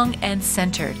strong and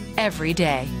centered every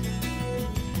day.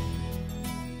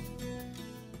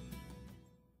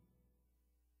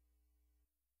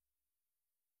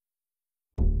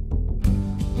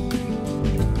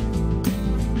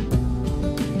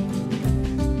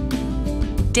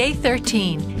 Day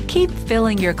 13. Keep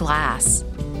filling your glass.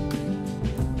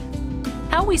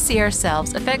 How we see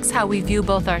ourselves affects how we view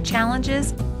both our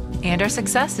challenges and our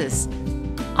successes.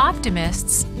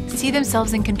 Optimists see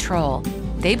themselves in control.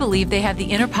 They believe they have the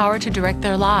inner power to direct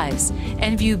their lives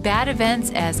and view bad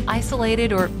events as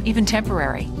isolated or even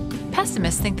temporary.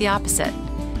 Pessimists think the opposite.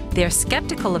 They are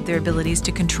skeptical of their abilities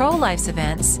to control life's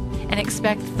events and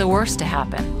expect the worst to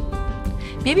happen.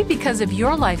 Maybe because of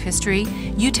your life history,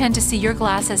 you tend to see your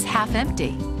glass as half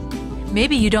empty.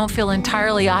 Maybe you don't feel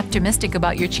entirely optimistic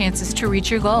about your chances to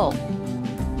reach your goal.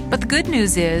 But the good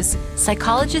news is,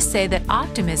 psychologists say that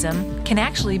optimism can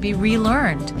actually be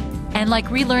relearned. And like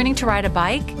relearning to ride a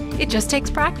bike, it just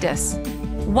takes practice.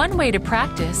 One way to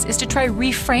practice is to try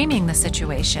reframing the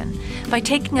situation by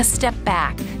taking a step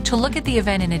back to look at the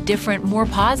event in a different, more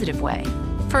positive way.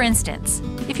 For instance,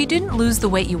 if you didn't lose the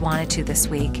weight you wanted to this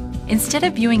week, instead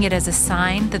of viewing it as a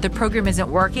sign that the program isn't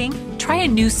working, try a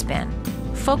new spin.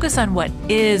 Focus on what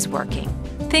is working.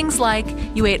 Things like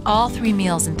you ate all 3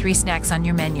 meals and 3 snacks on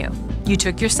your menu. You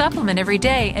took your supplement every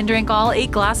day and drank all 8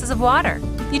 glasses of water.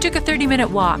 You took a 30-minute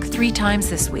walk 3 times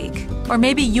this week. Or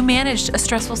maybe you managed a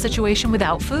stressful situation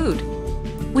without food.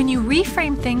 When you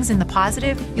reframe things in the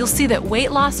positive, you'll see that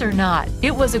weight loss or not,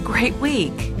 it was a great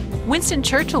week. Winston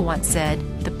Churchill once said,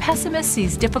 "The pessimist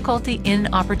sees difficulty in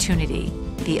opportunity.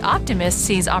 The optimist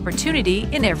sees opportunity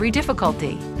in every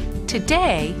difficulty."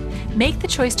 Today, make the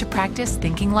choice to practice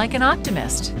thinking like an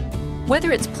optimist.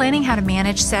 Whether it's planning how to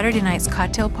manage Saturday night's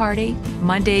cocktail party,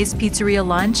 Monday's pizzeria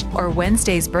lunch, or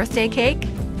Wednesday's birthday cake,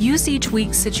 use each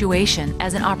week's situation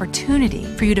as an opportunity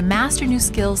for you to master new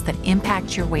skills that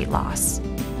impact your weight loss.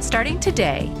 Starting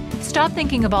today, stop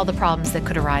thinking of all the problems that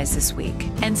could arise this week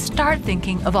and start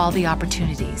thinking of all the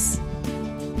opportunities.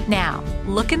 Now,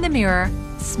 look in the mirror,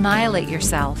 smile at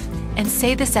yourself, and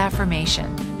say this affirmation.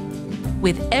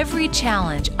 With every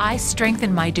challenge, I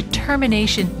strengthen my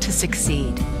determination to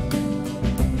succeed.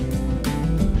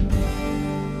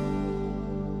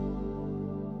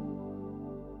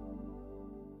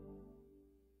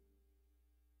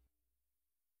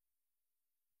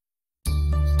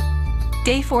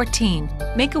 Day 14,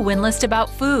 make a win list about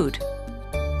food.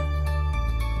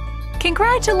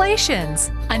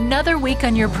 Congratulations! Another week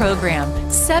on your program,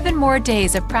 7 more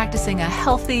days of practicing a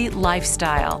healthy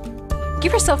lifestyle.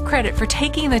 Give yourself credit for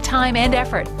taking the time and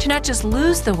effort to not just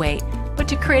lose the weight, but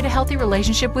to create a healthy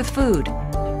relationship with food.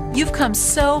 You've come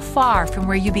so far from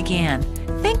where you began.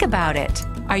 Think about it.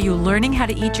 Are you learning how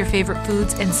to eat your favorite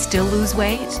foods and still lose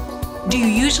weight? Do you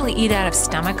usually eat out of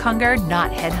stomach hunger,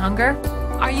 not head hunger?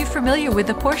 Are you familiar with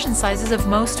the portion sizes of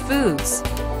most foods?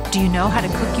 Do you know how to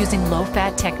cook using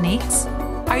low-fat techniques?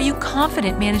 Are you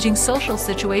confident managing social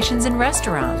situations in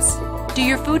restaurants? Do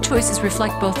your food choices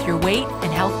reflect both your weight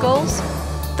and health goals?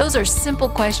 Those are simple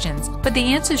questions, but the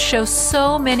answers show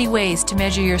so many ways to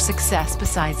measure your success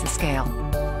besides the scale.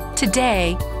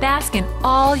 Today, bask in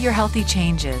all your healthy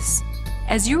changes.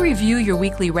 As you review your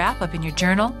weekly wrap-up in your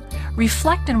journal,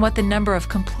 reflect on what the number of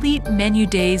complete menu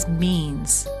days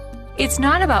means. It's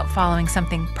not about following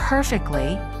something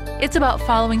perfectly. It's about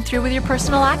following through with your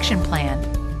personal action plan.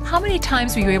 How many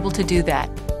times were you able to do that?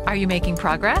 Are you making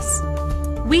progress?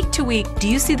 Week to week, do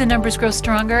you see the numbers grow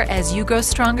stronger as you grow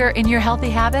stronger in your healthy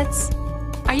habits?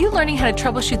 Are you learning how to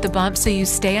troubleshoot the bumps so you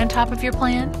stay on top of your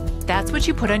plan? That's what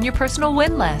you put on your personal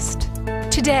win list.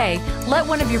 Today, let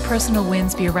one of your personal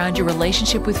wins be around your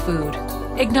relationship with food.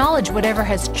 Acknowledge whatever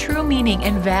has true meaning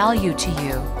and value to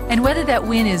you. And whether that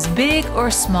win is big or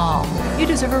small, you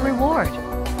deserve a reward.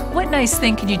 What nice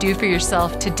thing can you do for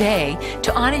yourself today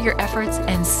to honor your efforts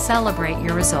and celebrate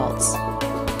your results?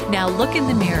 Now look in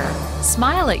the mirror,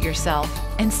 smile at yourself,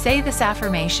 and say this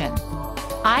affirmation.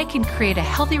 I can create a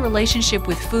healthy relationship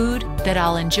with food that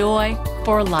I'll enjoy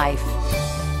for life.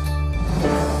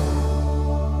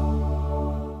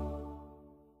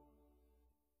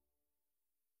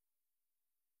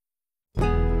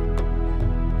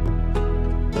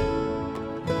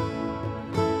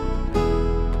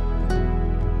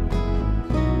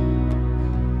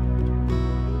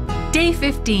 Day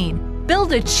 15,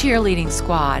 build a cheerleading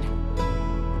squad.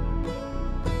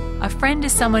 A friend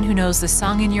is someone who knows the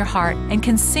song in your heart and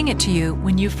can sing it to you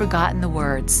when you've forgotten the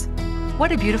words.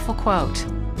 What a beautiful quote.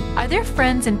 Are there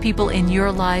friends and people in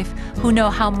your life who know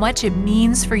how much it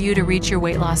means for you to reach your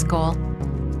weight loss goal?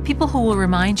 People who will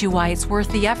remind you why it's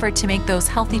worth the effort to make those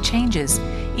healthy changes,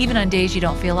 even on days you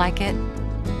don't feel like it?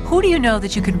 Who do you know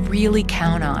that you can really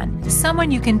count on? Someone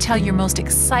you can tell your most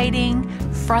exciting,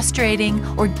 frustrating,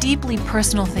 or deeply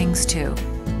personal things to.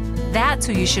 That's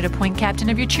who you should appoint captain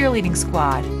of your cheerleading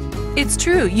squad. It's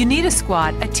true, you need a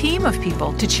squad, a team of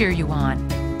people to cheer you on.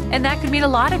 And that could mean a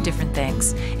lot of different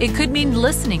things. It could mean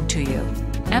listening to you,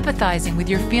 empathizing with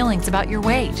your feelings about your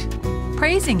weight,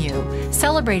 praising you,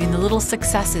 celebrating the little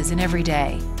successes in every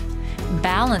day,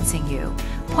 balancing you,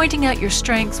 pointing out your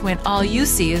strengths when all you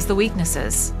see is the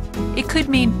weaknesses. It could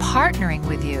mean partnering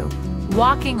with you,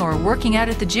 walking or working out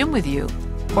at the gym with you,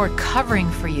 or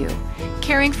covering for you,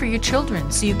 caring for your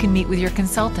children so you can meet with your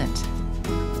consultant.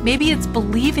 Maybe it's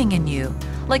believing in you,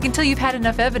 like until you've had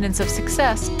enough evidence of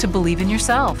success to believe in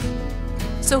yourself.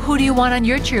 So who do you want on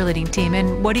your cheerleading team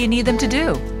and what do you need them to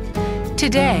do?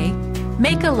 Today,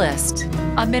 make a list.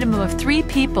 a minimum of 3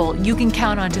 people you can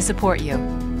count on to support you.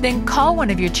 Then call one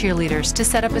of your cheerleaders to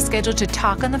set up a schedule to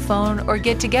talk on the phone or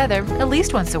get together at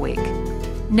least once a week.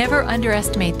 Never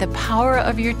underestimate the power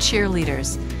of your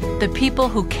cheerleaders, the people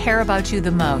who care about you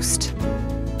the most.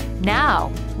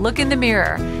 Now, look in the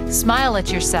mirror, smile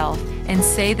at yourself, and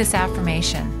say this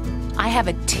affirmation: I have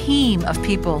a team of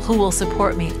people who will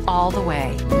support me all the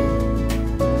way.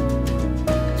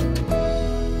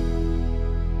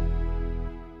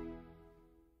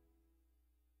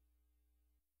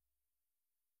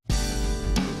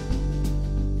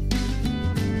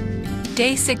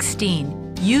 Day 16.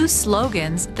 Use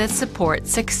slogans that support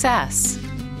success.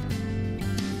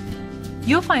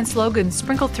 You'll find slogans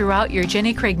sprinkled throughout your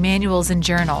Jenny Craig manuals and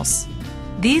journals.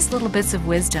 These little bits of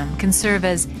wisdom can serve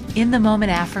as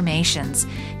in-the-moment affirmations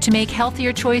to make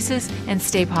healthier choices and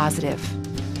stay positive.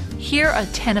 Here are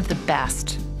 10 of the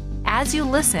best. As you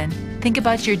listen, think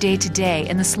about your day-to-day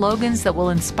and the slogans that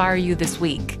will inspire you this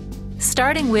week.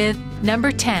 Starting with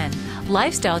number 10,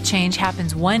 lifestyle change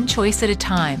happens one choice at a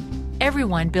time.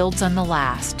 Everyone builds on the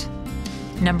last.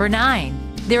 Number 9,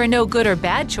 there are no good or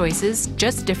bad choices,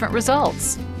 just different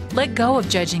results. Let go of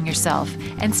judging yourself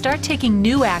and start taking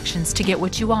new actions to get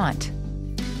what you want.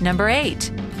 Number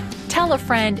 8, tell a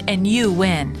friend and you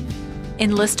win.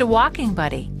 Enlist a walking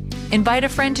buddy. Invite a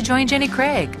friend to join Jenny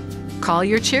Craig. Call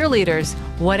your cheerleaders.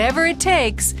 Whatever it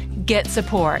takes, get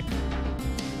support.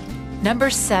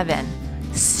 Number 7,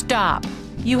 stop.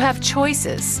 You have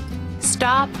choices.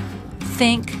 Stop,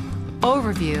 think,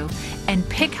 overview, and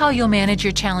pick how you'll manage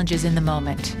your challenges in the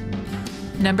moment.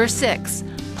 Number 6,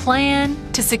 plan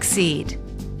to succeed.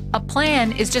 A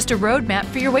plan is just a roadmap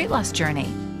for your weight loss journey.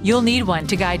 You'll need one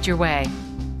to guide your way.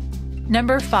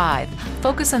 Number 5,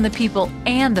 focus on the people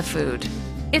and the food.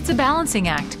 It's a balancing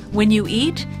act. When you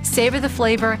eat, savor the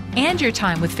flavor and your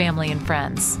time with family and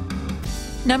friends.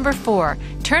 Number 4,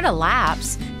 turn a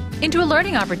lapse into a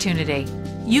learning opportunity.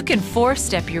 You can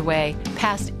 4-step your way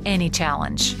past any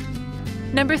challenge.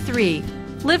 Number 3,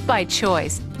 live by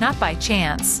choice, not by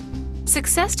chance.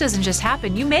 Success doesn't just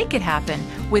happen, you make it happen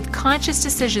with conscious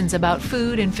decisions about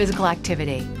food and physical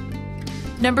activity.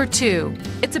 Number 2,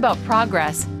 it's about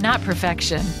progress, not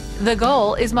perfection. The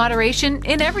goal is moderation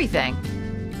in everything.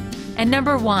 And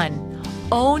number 1,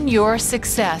 own your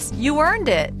success. You earned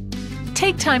it.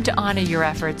 Take time to honor your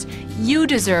efforts. You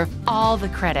deserve all the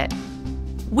credit.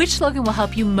 Which slogan will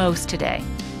help you most today?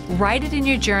 Write it in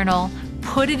your journal,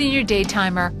 put it in your day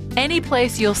timer, any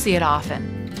place you'll see it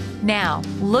often. Now,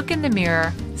 look in the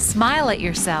mirror, smile at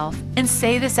yourself, and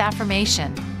say this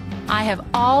affirmation: I have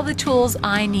all the tools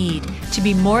I need to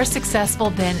be more successful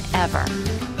than ever.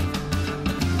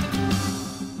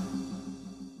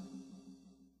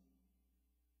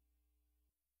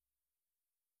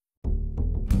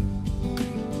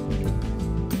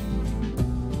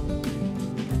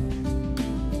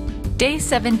 Day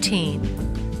 17.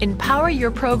 Empower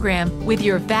your program with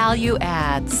your value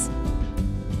adds.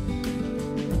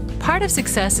 Part of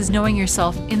success is knowing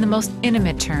yourself in the most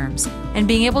intimate terms and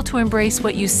being able to embrace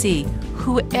what you see,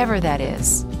 whoever that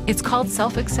is. It's called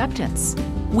self-acceptance.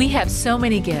 We have so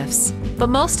many gifts, but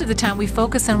most of the time we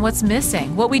focus on what's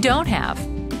missing, what we don't have.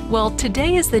 Well,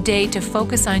 today is the day to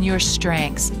focus on your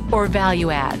strengths or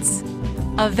value adds.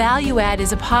 A value add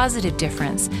is a positive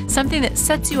difference, something that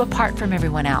sets you apart from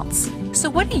everyone else. So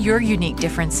what are your unique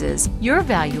differences, your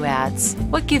value adds?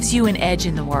 What gives you an edge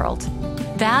in the world?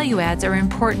 Value adds are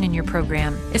important in your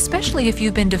program, especially if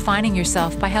you've been defining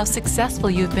yourself by how successful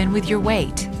you've been with your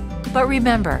weight. But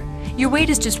remember, your weight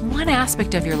is just one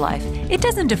aspect of your life. It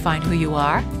doesn't define who you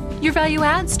are. Your value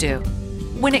adds do.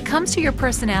 When it comes to your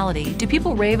personality, do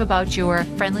people rave about your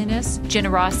friendliness,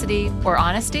 generosity, or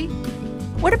honesty?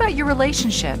 What about your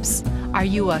relationships? Are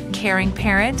you a caring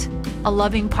parent, a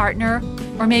loving partner,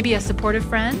 or maybe a supportive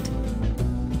friend?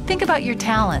 Think about your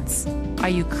talents. Are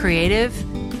you creative,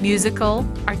 musical,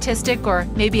 artistic, or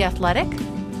maybe athletic?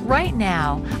 Right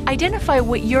now, identify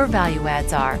what your value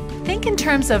adds are. Think in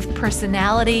terms of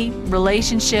personality,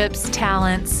 relationships,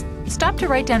 talents. Stop to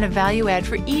write down a value add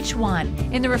for each one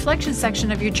in the reflection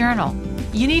section of your journal.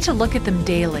 You need to look at them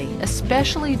daily,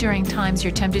 especially during times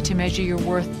you're tempted to measure your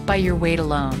worth by your weight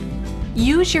alone.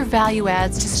 Use your value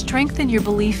adds to strengthen your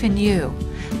belief in you.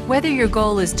 Whether your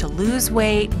goal is to lose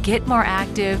weight, get more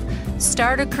active,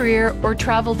 start a career, or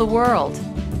travel the world,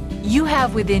 you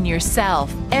have within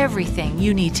yourself everything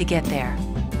you need to get there.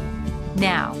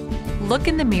 Now, look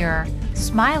in the mirror,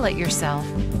 smile at yourself,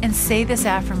 and say this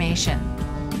affirmation: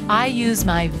 I use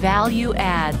my value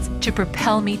adds to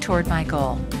propel me toward my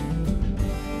goal.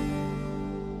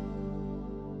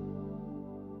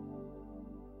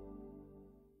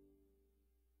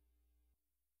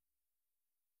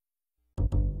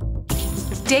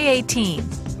 Day 18.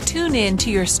 Tune in to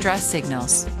your stress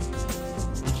signals.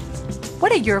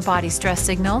 What are your body stress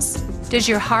signals? Does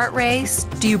your heart race?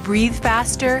 Do you breathe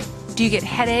faster? Do you get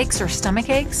headaches or stomach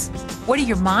aches? What are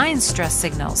your mind's stress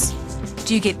signals?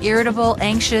 Do you get irritable,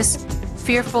 anxious,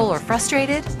 fearful, or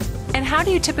frustrated? And how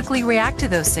do you typically react to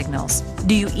those signals?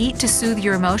 Do you eat to soothe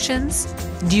your emotions?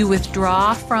 Do you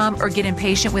withdraw from or get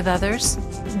impatient with others?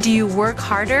 Do you work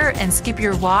harder and skip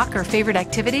your walk or favorite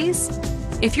activities?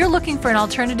 If you're looking for an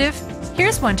alternative,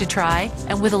 here's one to try,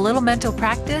 and with a little mental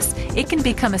practice, it can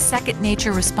become a second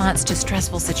nature response to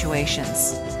stressful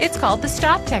situations. It's called the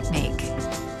STOP technique.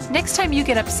 Next time you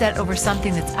get upset over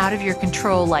something that's out of your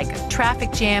control, like a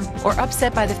traffic jam, or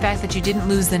upset by the fact that you didn't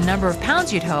lose the number of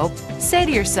pounds you'd hoped, say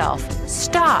to yourself,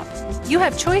 stop. You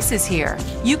have choices here.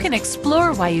 You can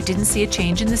explore why you didn't see a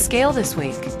change in the scale this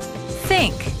week.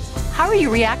 Think, how are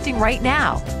you reacting right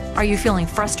now? Are you feeling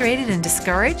frustrated and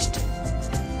discouraged?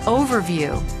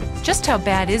 Overview, just how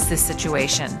bad is this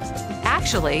situation?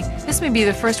 Actually, this may be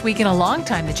the first week in a long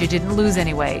time that you didn't lose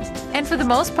any weight. And for the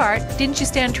most part, didn't you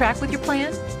stay on track with your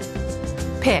plan?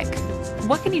 Pick.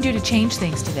 What can you do to change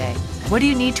things today? What do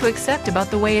you need to accept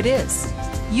about the way it is?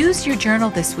 Use your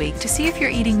journal this week to see if you're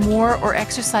eating more or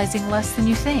exercising less than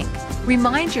you think.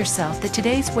 Remind yourself that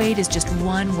today's weight is just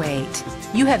one weight.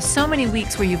 You have so many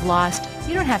weeks where you've lost,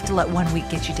 you don't have to let one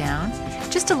week get you down.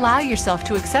 Just allow yourself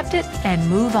to accept it and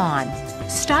move on.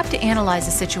 Stop to analyze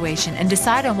the situation and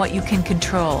decide on what you can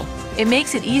control. It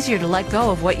makes it easier to let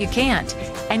go of what you can't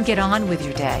and get on with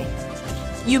your day.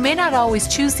 You may not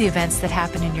always choose the events that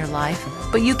happen in your life,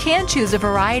 but you can choose a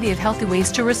variety of healthy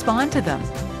ways to respond to them.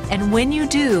 And when you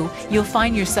do, you'll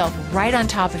find yourself right on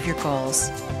top of your goals.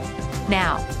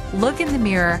 Now, look in the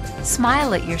mirror,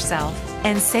 smile at yourself,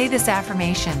 and say this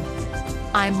affirmation: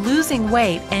 I'm losing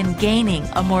weight and gaining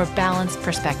a more balanced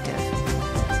perspective.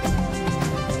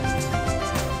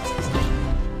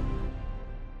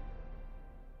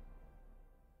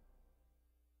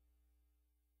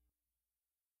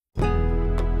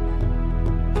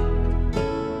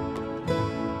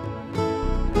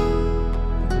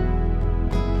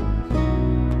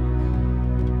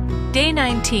 Day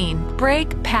 19.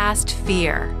 Break past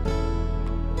fear.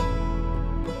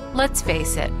 Let's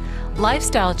face it,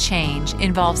 lifestyle change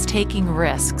involves taking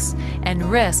risks, and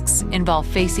risks involve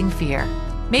facing fear.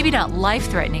 Maybe not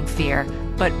life-threatening fear,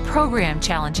 but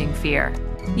program-challenging fear.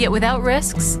 Yet without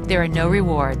risks, there are no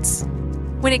rewards.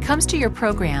 When it comes to your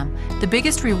program, the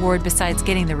biggest reward besides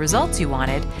getting the results you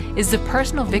wanted is the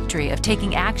personal victory of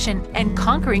taking action and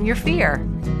conquering your fear.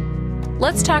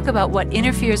 Let's talk about what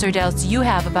inner fears or doubts you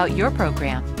have about your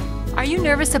program. Are you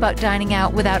nervous about dining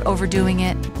out without overdoing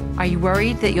it? Are you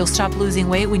worried that you'll stop losing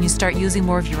weight when you start using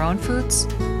more of your own foods?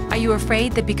 Are you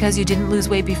afraid that because you didn't lose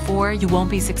weight before, you won't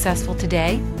be successful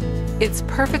today? It's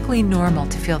perfectly normal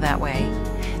to feel that way.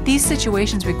 These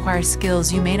situations require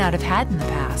skills you may not have had in the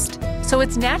past, so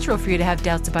it's natural for you to have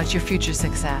doubts about your future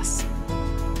success.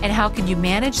 And how can you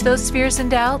manage those fears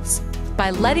and doubts?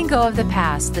 By letting go of the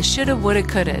past, the shoulda, woulda,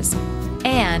 couldas,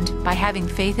 and by having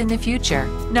faith in the future,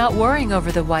 not worrying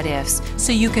over the what-ifs,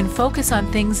 so you can focus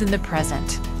on things in the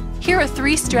present. Here are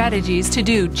 3 strategies to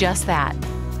do just that.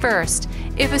 First,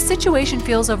 if a situation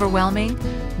feels overwhelming,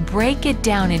 break it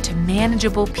down into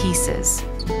manageable pieces.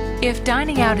 If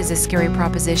dining out is a scary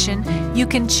proposition, you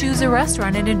can choose a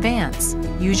restaurant in advance.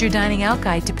 Use your dining out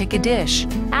guide to pick a dish.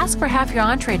 Ask for half your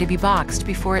entree to be boxed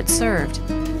before it's served.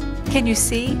 Can you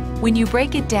see? When you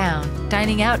break it down,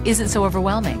 dining out isn't so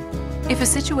overwhelming. If a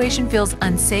situation feels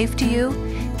unsafe to you,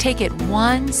 take it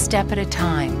one step at a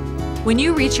time. When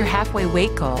you reach your halfway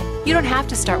weight goal, you don't have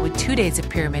to start with 2 days of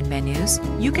pyramid menus.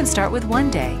 You can start with 1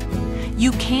 day.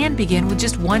 You can begin with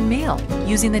just 1 meal,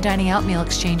 using the dining out meal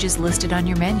exchanges listed on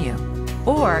your menu.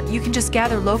 Or you can just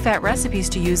gather low-fat recipes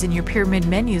to use in your pyramid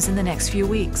menus in the next few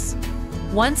weeks.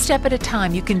 One step at a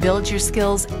time, you can build your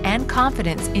skills and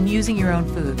confidence in using your own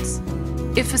foods.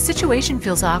 If a situation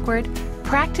feels awkward,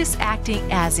 practice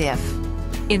acting as if.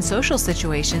 In social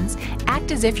situations,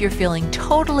 act as if you're feeling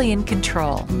totally in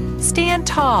control. Stand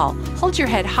tall, hold your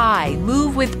head high,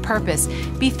 move with purpose,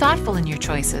 be thoughtful in your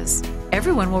choices.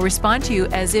 Everyone will respond to you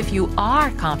as if you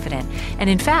are confident, and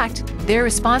in fact, their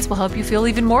response will help you feel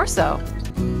even more so.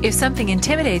 If something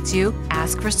intimidates you,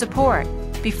 ask for support.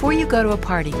 Before you go to a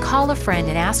party, call a friend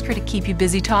and ask her to keep you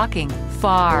busy talking,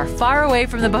 far, far away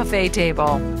from the buffet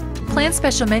table. Plan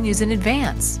special menus in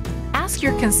advance. Ask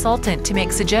your consultant to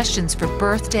make suggestions for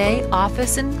birthday,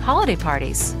 office, and holiday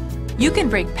parties. You can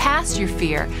break past your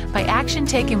fear by action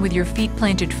taken with your feet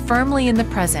planted firmly in the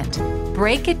present.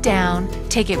 Break it down,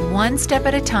 take it one step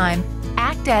at a time,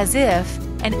 act as if,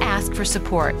 and ask for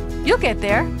support. You'll get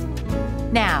there.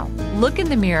 Now, look in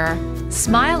the mirror,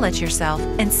 smile at yourself,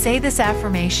 and say this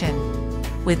affirmation.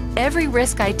 With every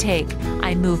risk I take,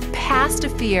 I move past a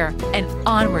fear and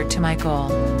onward to my goal.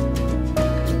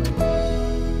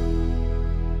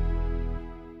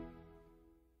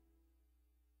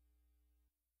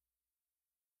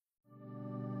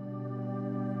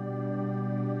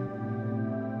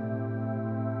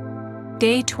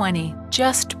 Day 20,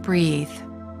 just breathe.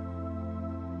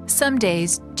 Some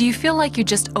days, do you feel like you're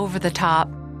just over the top?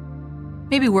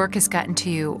 Maybe work has gotten to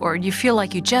you, or you feel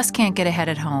like you just can't get ahead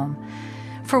at home.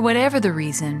 For whatever the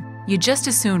reason, you just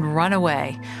as soon run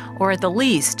away, or at the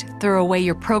least, throw away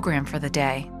your program for the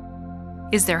day.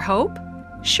 Is there hope?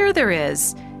 Sure there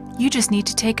is. You just need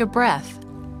to take a breath,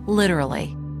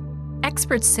 literally.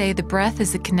 Experts say the breath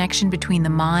is the connection between the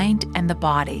mind and the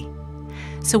body.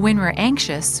 So when we're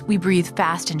anxious, we breathe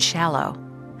fast and shallow.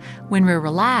 When we're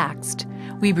relaxed,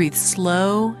 we breathe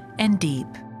slow and deep.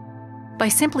 By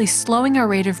simply slowing our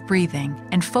rate of breathing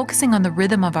and focusing on the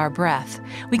rhythm of our breath,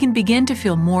 we can begin to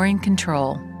feel more in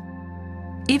control.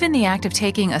 Even the act of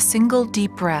taking a single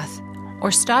deep breath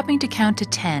or stopping to count to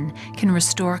 10 can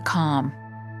restore calm.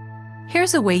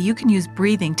 Here's a way you can use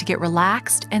breathing to get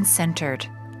relaxed and centered.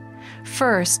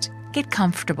 First, get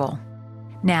comfortable.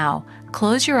 Now,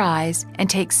 close your eyes and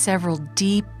take several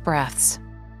deep breaths.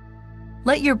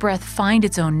 Let your breath find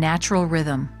its own natural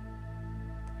rhythm.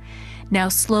 Now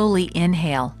slowly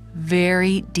inhale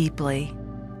very deeply.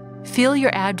 Feel your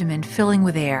abdomen filling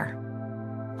with air.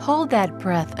 Hold that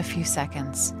breath a few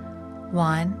seconds.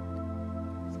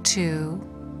 1,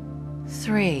 2,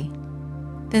 3.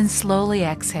 Then slowly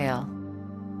exhale.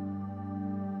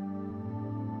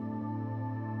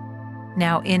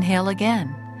 Now inhale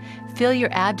again. Feel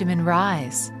your abdomen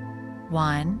rise.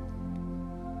 1,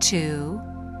 2,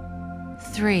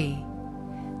 3.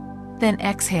 Then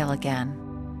exhale again.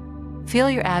 Feel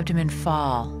your abdomen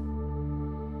fall.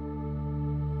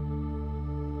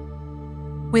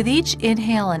 With each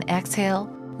inhale and exhale,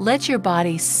 let your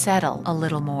body settle a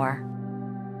little more.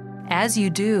 As you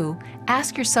do,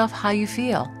 ask yourself how you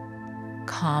feel.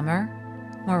 Calmer?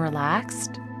 More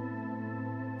relaxed?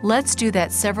 Let's do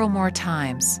that several more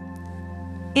times.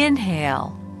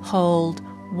 Inhale, hold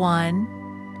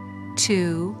 1,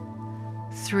 2,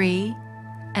 3,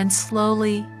 and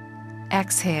slowly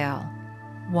exhale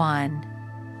 1,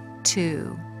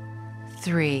 2,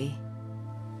 3.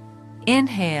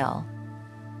 Inhale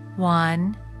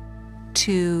 1,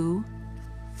 2,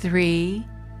 3.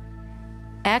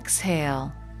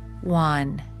 Exhale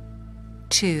 1,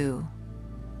 2,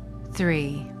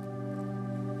 3.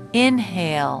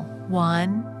 Inhale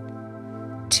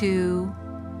 1, 2,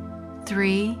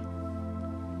 3.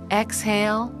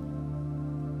 Exhale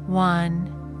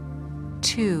 1,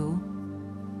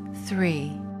 2,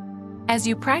 3. As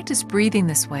you practice breathing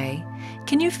this way,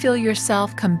 can you feel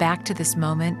yourself come back to this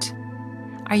moment?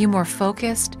 Are you more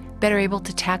focused, better able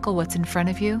to tackle what's in front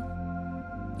of you?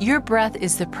 Your breath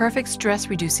is the perfect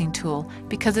stress-reducing tool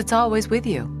because it's always with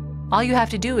you. All you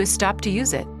have to do is stop to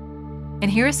use it. And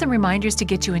here are some reminders to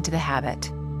get you into the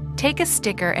habit. Take a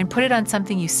sticker and put it on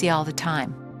something you see all the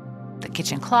time. The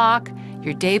kitchen clock,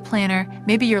 your day planner,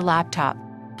 maybe your laptop.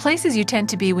 Places you tend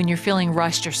to be when you're feeling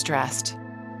rushed or stressed.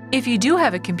 If you do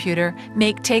have a computer,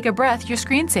 make Take a Breath your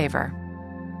screensaver.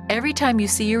 Every time you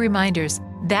see your reminders,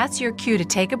 that's your cue to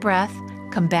take a breath,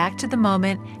 come back to the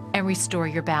moment, and restore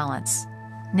your balance.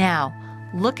 Now,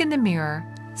 look in the mirror,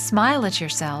 smile at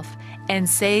yourself, and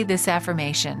say this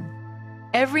affirmation.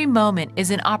 Every moment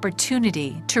is an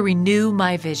opportunity to renew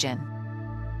my vision.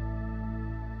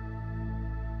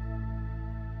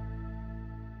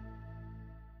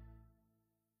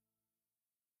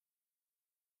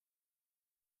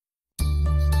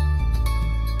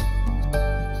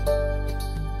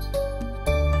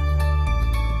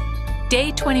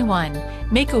 Day 21.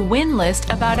 Make a win list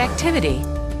about activity.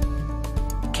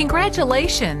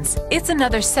 Congratulations! It's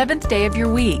another 7th day of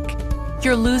your week.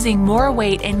 You're losing more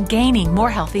weight and gaining more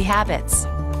healthy habits.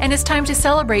 And it's time to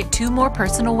celebrate 2 more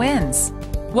personal wins.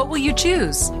 What will you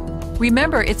choose?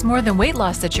 Remember, it's more than weight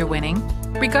loss that you're winning.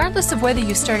 Regardless of whether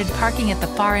you started parking at the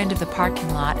far end of the parking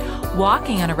lot,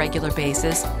 walking on a regular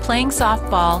basis, playing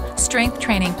softball, strength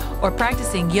training, or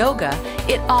practicing yoga,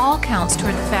 it all counts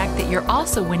toward the fact that you're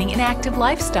also winning an active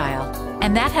lifestyle.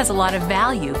 And that has a lot of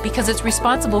value because it's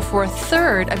responsible for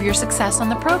 1/3 of your success on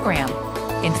the program.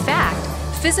 In fact,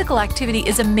 physical activity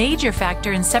is a major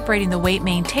factor in separating the weight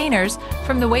maintainers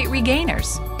from the weight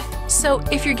regainers. So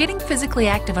if you're getting physically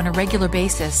active on a regular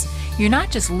basis, you're not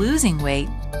just losing weight,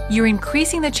 you're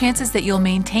increasing the chances that you'll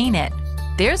maintain it.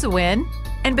 There's a win.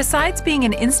 And besides being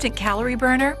an instant calorie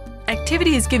burner,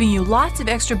 Activity is giving you lots of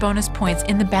extra bonus points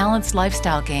in the balanced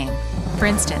lifestyle game. For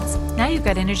instance, now you've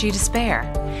got energy to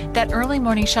spare. That early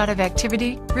morning shot of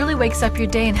activity really wakes up your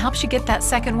day and helps you get that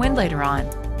second wind later on.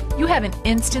 You have an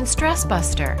instant stress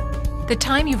buster. The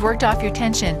time you've worked off your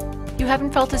tension, you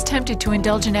haven't felt as tempted to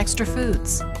indulge in extra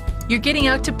foods. You're getting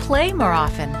out to play more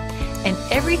often, and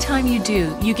every time you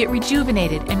do, you get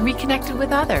rejuvenated and reconnected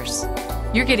with others.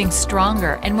 You're getting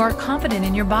stronger and more confident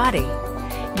in your body.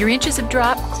 Your inches have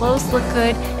dropped, clothes look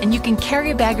good, and you can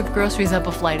carry a bag of groceries up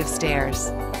a flight of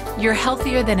stairs. You're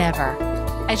healthier than ever.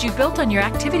 As you've built on your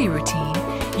activity routine,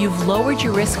 you've lowered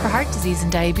your risk for heart disease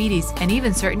and diabetes and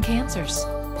even certain cancers.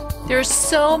 There are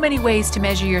so many ways to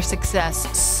measure your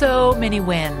success, so many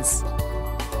wins.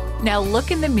 Now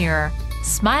look in the mirror,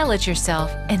 smile at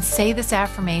yourself, and say this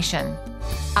affirmation: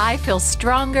 I feel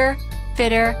stronger,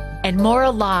 fitter, and more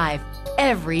alive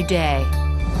every day.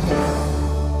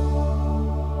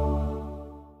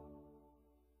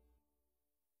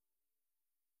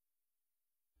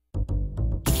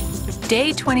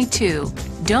 Day 22.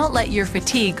 Don't let your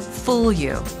fatigue fool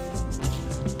you.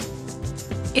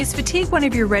 Is fatigue one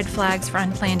of your red flags for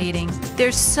unplanned eating?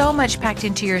 There's so much packed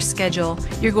into your schedule.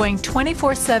 You're going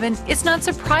 24/7. It's not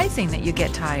surprising that you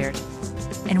get tired.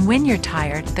 And when you're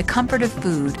tired, the comfort of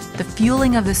food, the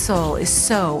fueling of the soul, is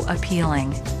so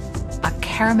appealing. A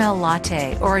caramel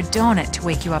latte or a donut to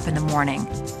wake you up in the morning.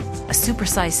 A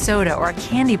supersized soda or a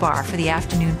candy bar for the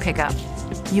afternoon pickup.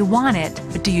 You want it,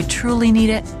 but do you truly need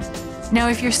it? Now,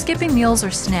 if you're skipping meals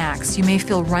or snacks, you may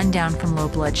feel run down from low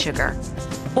blood sugar.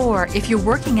 Or if you're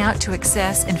working out to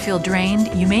excess and feel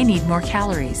drained, you may need more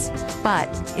calories. But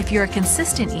if you're a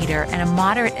consistent eater and a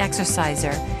moderate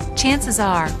exerciser, chances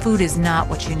are food is not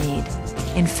what you need.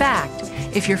 In fact,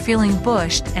 if you're feeling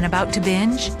bushed and about to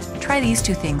binge, try these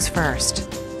two things first.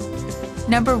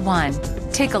 Number 1,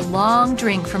 take a long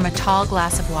drink from a tall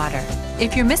glass of water.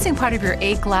 If you're missing part of your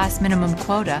 8-glass minimum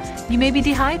quota, you may be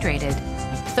dehydrated.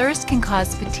 Thirst can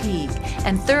cause fatigue,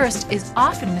 and thirst is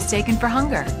often mistaken for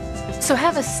hunger. So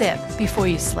have a sip before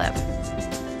you slip.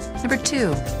 Number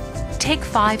 2, take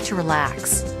 5 to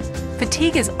relax.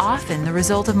 Fatigue is often the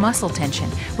result of muscle tension,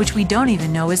 which we don't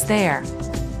even know is there.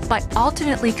 By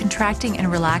alternately contracting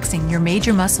and relaxing your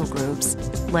major muscle groups,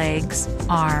 legs,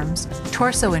 arms,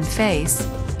 torso, and face,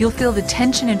 you'll feel the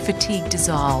tension and fatigue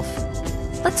dissolve.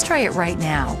 Let's try it right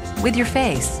now, with your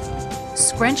face.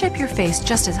 Scrunch up your face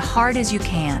just as hard as you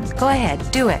can. Go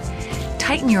ahead, do it.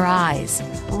 Tighten your eyes,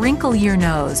 wrinkle your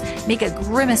nose, make a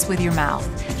grimace with your mouth.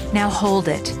 Now hold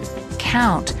it.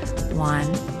 Count 1,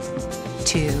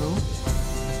 2,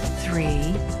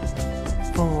 3,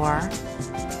 4,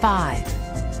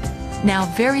 5. Now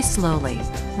very slowly,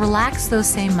 relax those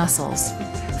same muscles.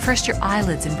 First your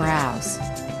eyelids and brows,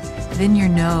 then your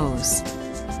nose,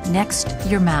 next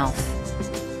your mouth.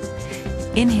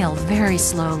 Inhale very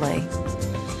slowly.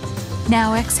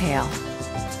 Now exhale.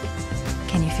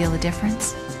 Can you feel the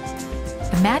difference?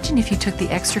 Imagine if you took the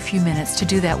extra few minutes to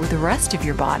do that with the rest of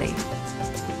your body.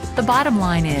 The bottom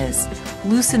line is,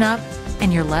 loosen up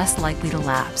and you're less likely to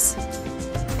lapse.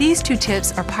 These 2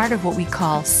 tips are part of what we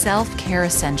call self-care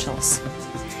essentials.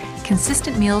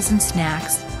 Consistent meals and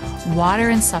snacks, water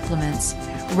and supplements,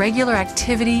 regular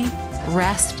activity,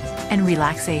 rest, and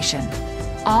relaxation.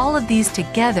 All of these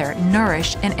together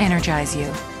nourish and energize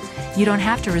you. You don't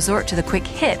have to resort to the quick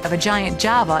hit of a giant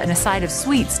Java and a side of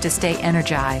sweets to stay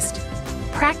energized.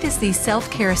 Practice these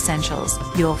self-care essentials.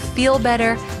 You'll feel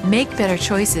better, make better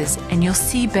choices, and you'll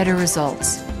see better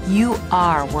results. You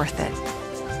are worth it.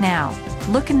 Now,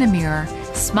 look in the mirror,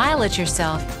 smile at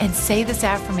yourself, and say this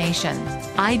affirmation: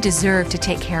 I deserve to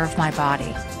take care of my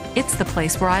body. It's the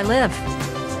place where I live.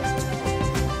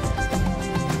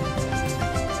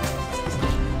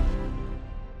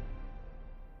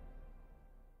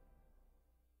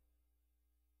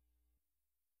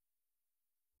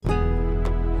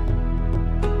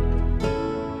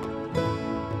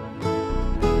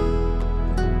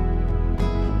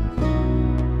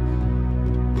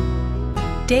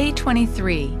 Day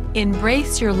 23.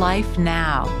 Embrace your life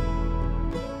now.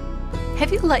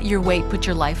 Have you let your weight put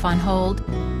your life on hold?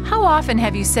 How often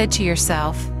have you said to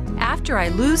yourself, after I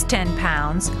lose 10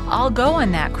 pounds, I'll go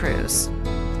on that cruise?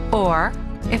 Or,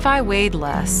 if I weighed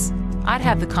less, I'd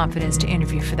have the confidence to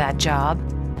interview for that job.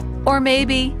 Or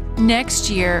maybe, next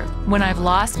year, when I've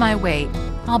lost my weight,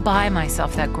 I'll buy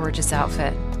myself that gorgeous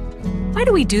outfit. Why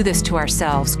do we do this to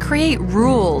ourselves, create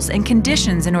rules and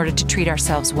conditions in order to treat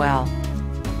ourselves well?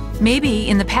 Maybe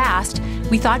in the past,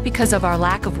 we thought because of our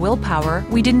lack of willpower,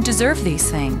 we didn't deserve these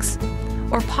things.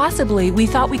 Or possibly we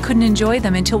thought we couldn't enjoy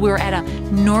them until we were at a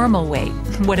normal weight,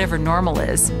 whatever normal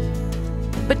is.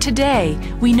 But today,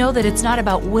 we know that it's not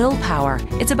about willpower,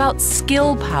 it's about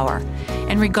skill power.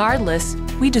 And regardless,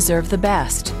 we deserve the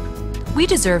best. We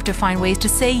deserve to find ways to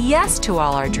say yes to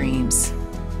all our dreams.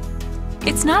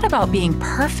 It's not about being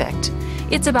perfect.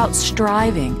 It's about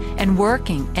striving and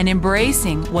working and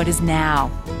embracing what is now.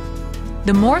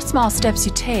 The more small steps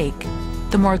you take,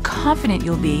 the more confident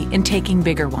you'll be in taking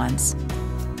bigger ones.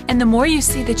 And the more you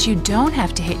see that you don't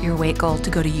have to hit your weight goal to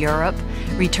go to Europe,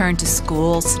 return to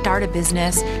school, start a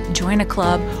business, join a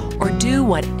club, or do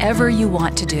whatever you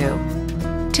want to do.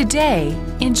 Today,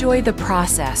 enjoy the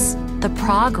process, the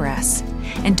progress,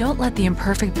 and don't let the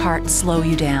imperfect part slow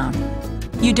you down.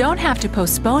 You don't have to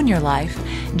postpone your life,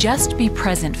 just be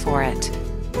present for it.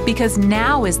 Because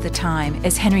now is the time,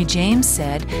 as Henry James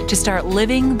said, to start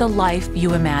living the life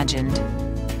you imagined.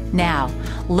 Now,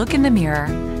 look in the mirror,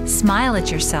 smile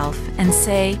at yourself, and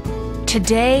say,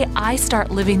 "Today I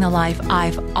start living the life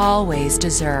I've always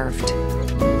deserved."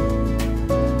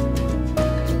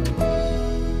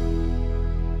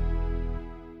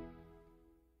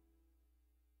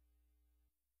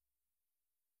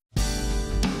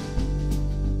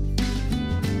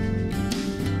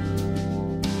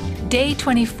 Day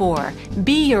 24.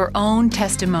 Be your own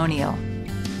testimonial.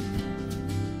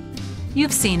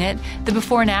 You've seen it, the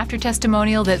before and after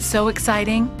testimonial that's so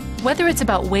exciting. Whether it's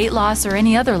about weight loss or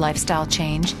any other lifestyle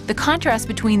change, the contrast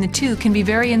between the two can be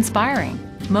very inspiring.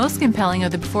 Most compelling are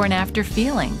the before and after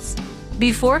feelings.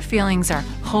 Before feelings are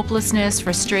hopelessness,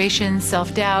 frustration,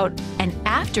 self-doubt, and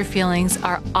after feelings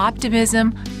are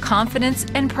optimism, confidence,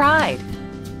 and pride.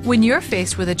 When you're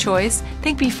faced with a choice,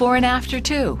 think before and after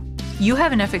too. You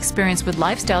have enough experience with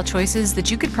lifestyle choices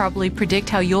that you could probably predict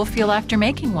how you'll feel after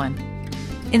making one.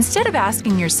 Instead of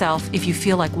asking yourself if you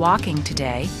feel like walking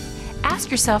today, ask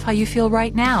yourself how you feel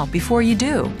right now before you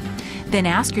do. Then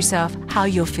ask yourself how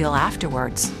you'll feel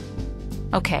afterwards.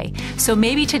 Okay, so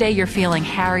maybe today you're feeling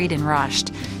harried and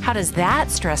rushed. How does that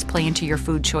stress play into your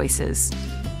food choices?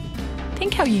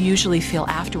 Think how you usually feel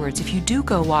afterwards if you do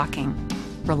go walking.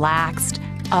 Relaxed,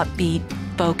 upbeat,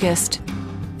 focused.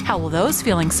 How will those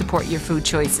feelings support your food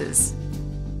choices?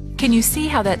 Can you see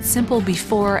how that simple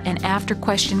before and after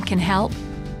question can help?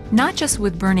 Not just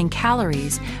with burning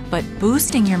calories, but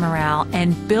boosting your morale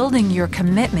and building your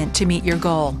commitment to meet your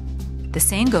goal. The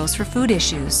same goes for food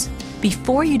issues.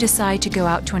 Before you decide to go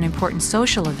out to an important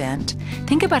social event,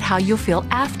 think about how you'll feel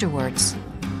afterwards.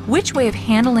 Which way of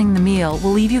handling the meal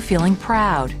will leave you feeling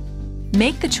proud?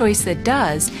 Make the choice that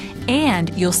does,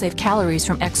 and you'll save calories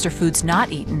from extra foods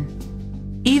not eaten.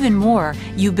 Even more,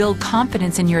 you build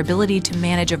confidence in your ability to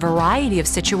manage a variety of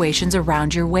situations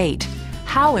around your weight.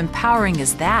 How empowering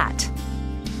is that?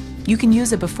 You can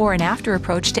use a before and after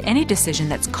approach to any decision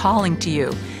that's calling to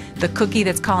you. The cookie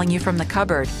that's calling you from the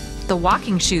cupboard, the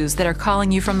walking shoes that are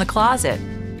calling you from the closet.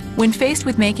 When faced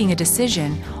with making a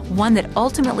decision, one that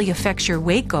ultimately affects your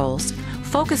weight goals,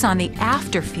 focus on the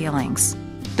after feelings.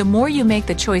 The more you make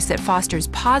the choice that fosters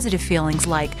positive feelings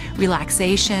like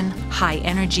relaxation, high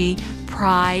energy,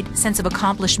 pride, sense of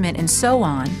accomplishment, and so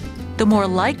on, the more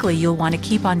likely you'll want to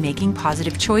keep on making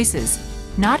positive choices,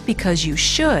 not because you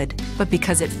should, but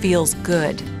because it feels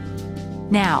good.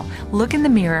 Now, look in the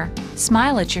mirror,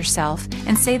 smile at yourself,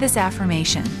 and say this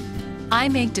affirmation: I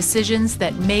make decisions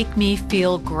that make me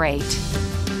feel great.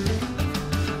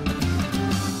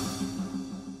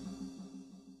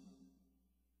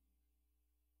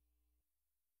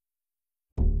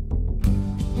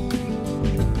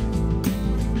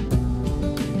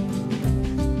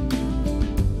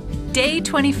 Day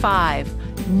 25.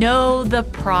 Know the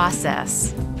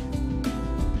process.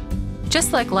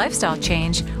 Just like lifestyle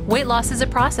change, weight loss is a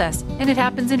process, and it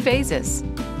happens in phases.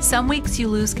 Some weeks you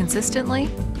lose consistently,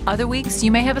 other weeks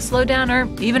you may have a slowdown or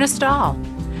even a stall.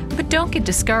 But don't get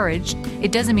discouraged.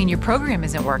 It doesn't mean your program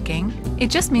isn't working.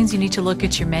 It just means you need to look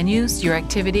at your menus, your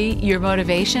activity, your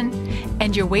motivation,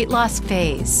 and your weight loss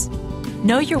phase.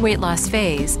 Know your weight loss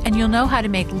phase, and you'll know how to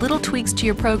make little tweaks to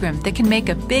your program that can make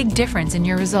a big difference in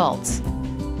your results.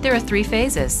 There are 3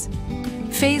 phases.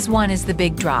 Phase 1 is the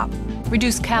big drop.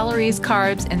 Reduce calories,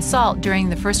 carbs, and salt during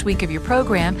the first week of your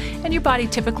program, and your body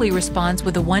typically responds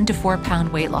with a 1 to 4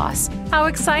 pound weight loss. How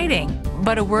exciting!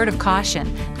 But a word of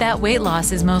caution, that weight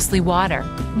loss is mostly water.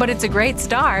 But it's a great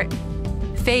start.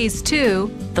 Phase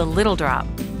 2, the little drop.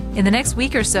 In the next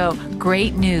week or so,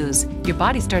 great news, your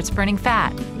body starts burning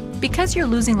fat. Because you're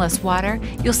losing less water,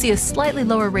 you'll see a slightly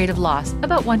lower rate of loss,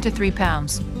 about 1 to 3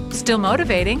 pounds. Still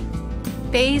motivating.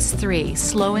 Phase 3,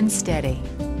 slow and steady.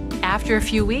 After a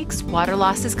few weeks, water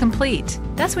loss is complete.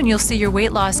 That's when you'll see your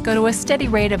weight loss go to a steady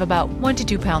rate of about 1 to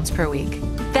 2 pounds per week.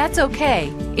 That's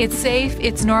okay. It's safe,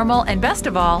 it's normal, and best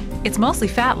of all, it's mostly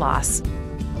fat loss.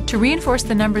 To reinforce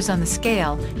the numbers on the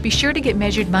scale, be sure to get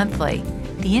measured monthly.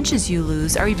 The inches you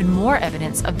lose are even more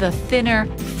evidence of the thinner,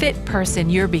 fit person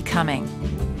you're becoming.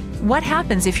 What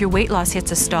happens if your weight loss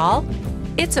hits a stall?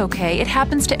 It's okay, it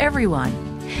happens to everyone.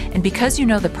 And because you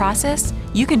know the process,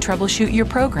 you can troubleshoot your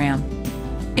program.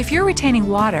 If you're retaining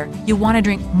water, you'll want to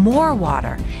drink more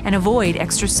water and avoid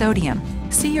extra sodium.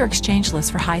 See your exchange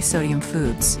list for high sodium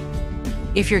foods.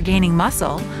 If you're gaining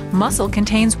muscle, muscle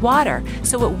contains water,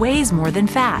 so it weighs more than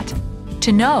fat.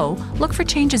 To know, look for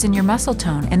changes in your muscle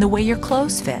tone and the way your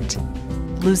clothes fit.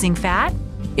 Losing fat?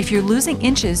 If you're losing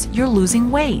inches, you're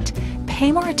losing weight.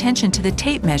 Pay more attention to the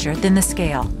tape measure than the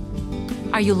scale.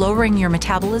 Are you lowering your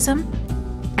metabolism?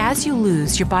 As you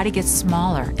lose, your body gets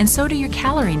smaller, and so do your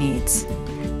calorie needs.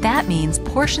 That means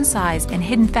portion size and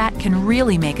hidden fat can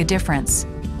really make a difference.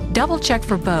 Double check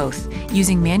for both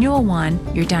using Manual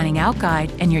 1, your dining out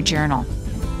guide, and your journal.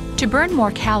 To burn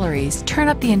more calories, turn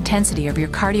up the intensity of your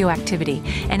cardio activity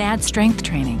and add strength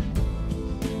training.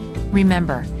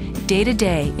 Remember, day to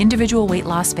day, individual weight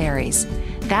loss varies.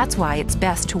 That's why it's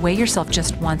best to weigh yourself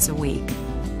just once a week.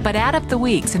 But add up the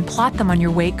weeks and plot them on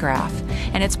your weight graph,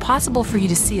 and it's possible for you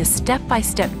to see a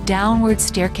step-by-step downward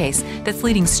staircase that's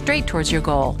leading straight towards your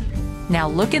goal. Now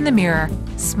look in the mirror,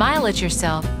 smile at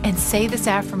yourself, and say this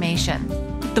affirmation.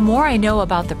 The more I know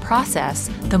about the process,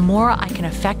 the more I can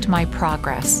affect my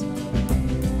progress.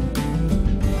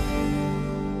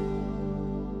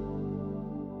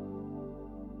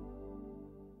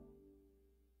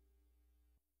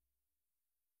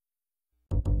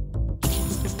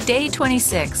 Day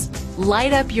 26.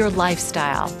 Light up your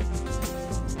lifestyle.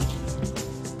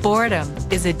 Boredom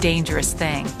is a dangerous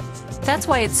thing. That's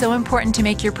why it's so important to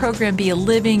make your program be a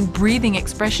living, breathing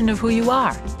expression of who you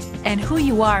are. And who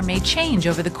you are may change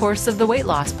over the course of the weight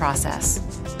loss process.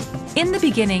 In the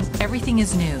beginning, everything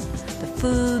is new. The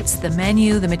foods, the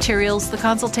menu, the materials, the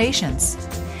consultations.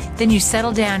 Then you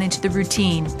settle down into the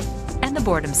routine, and the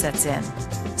boredom sets in.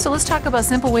 So let's talk about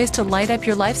simple ways to light up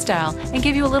your lifestyle and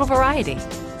give you a little variety.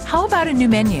 How about a new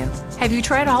menu? Have you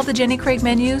tried all the Jenny Craig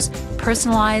menus?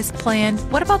 Personalized, planned?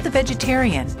 What about the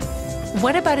vegetarian?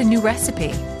 What about a new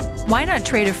recipe? Why not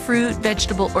trade a fruit,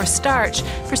 vegetable, or starch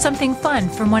for something fun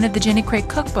from one of the Jenny Craig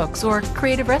cookbooks or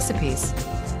creative recipes?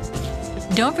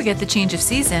 Don't forget the change of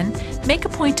season. Make a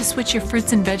point to switch your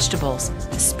fruits and vegetables.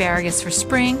 Asparagus for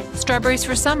spring, strawberries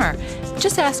for summer.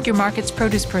 Just ask your market's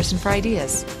produce person for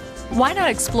ideas. Why not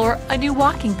explore a new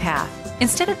walking path?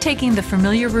 Instead of taking the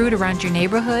familiar route around your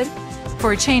neighborhood,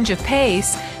 for a change of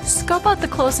pace, scope out the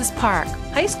closest park,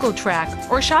 high school track,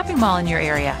 or shopping mall in your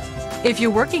area. If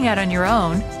you're working out on your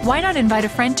own, why not invite a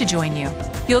friend to join you?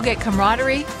 You'll get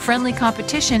camaraderie, friendly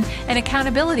competition, and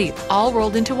accountability all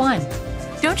rolled into one.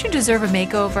 Don't you deserve a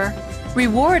makeover?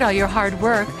 Reward all your hard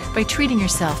work by treating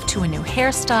yourself to a new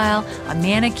hairstyle, a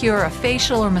manicure, a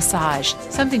facial, or massage,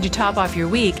 something to top off your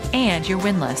week and your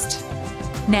win list.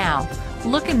 Now,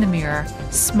 look in the mirror,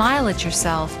 smile at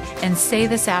yourself, and say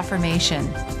this affirmation.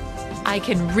 I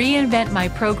can reinvent my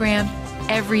program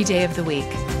every day of the week.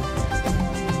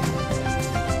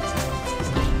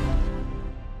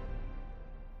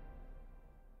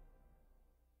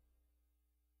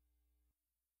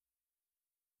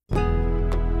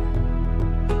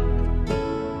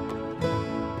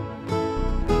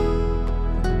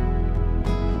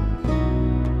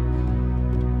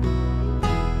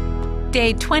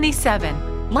 Day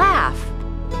 27. Laugh.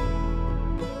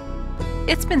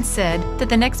 It's been said that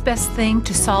the next best thing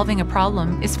to solving a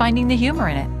problem is finding the humor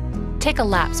in it. Take a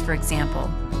lapse, for example.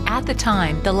 At the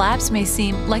time, the lapse may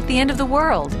seem like the end of the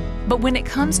world, but when it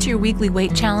comes to your weekly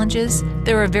weight challenges,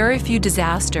 there are very few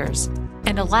disasters,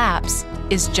 and a lapse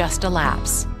is just a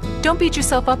lapse. Don't beat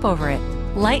yourself up over it.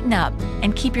 Lighten up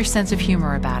and keep your sense of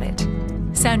humor about it.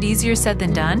 Sound easier said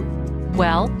than done?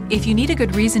 Well, if you need a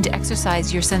good reason to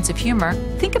exercise your sense of humor,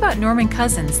 think about Norman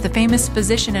Cousins, the famous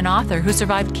physician and author who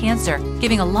survived cancer,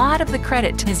 giving a lot of the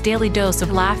credit to his daily dose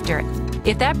of laughter.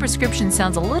 If that prescription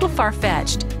sounds a little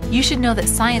far-fetched, you should know that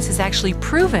science has actually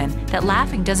proven that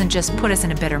laughing doesn't just put us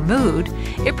in a better mood,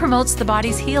 it promotes the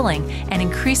body's healing and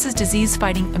increases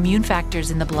disease-fighting immune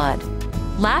factors in the blood.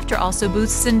 Laughter also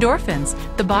boosts endorphins,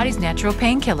 the body's natural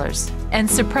painkillers, and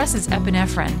suppresses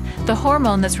epinephrine, the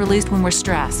hormone that's released when we're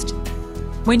stressed.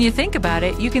 When you think about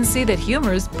it, you can see that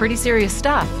humor is pretty serious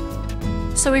stuff.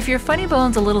 So if your funny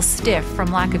bone's a little stiff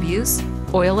from lack of use,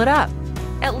 oil it up.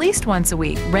 At least once a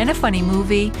week, rent a funny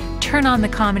movie, turn on the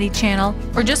comedy channel,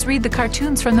 or just read the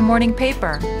cartoons from the morning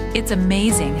paper. It's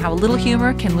amazing how a little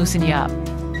humor can loosen you up.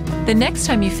 The next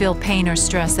time you feel pain or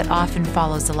stress that often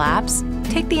follows a lapse,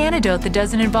 take the antidote that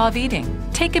doesn't involve eating.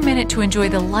 Take a minute to enjoy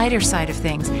the lighter side of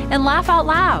things and laugh out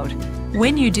loud.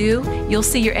 When you do, you'll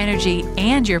see your energy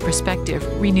and your perspective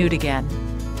renewed again.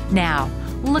 Now,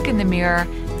 look in the mirror,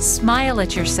 smile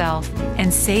at yourself,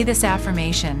 and say this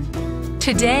affirmation.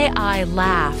 Today I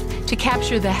laugh to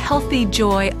capture the healthy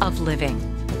joy of living.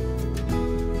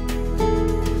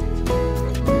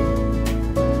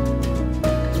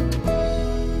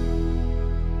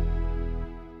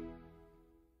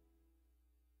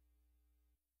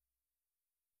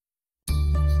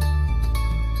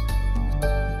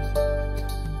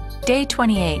 Day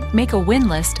 28, make a win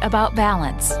list about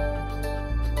balance.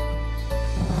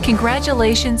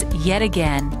 Congratulations yet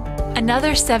again.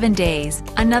 Another 7 days,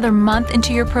 another month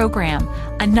into your program,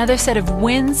 another set of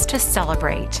wins to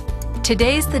celebrate.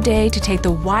 Today's the day to take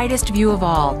the widest view of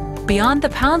all. Beyond the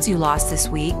pounds you lost this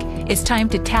week, it's time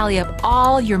to tally up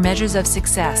all your measures of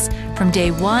success from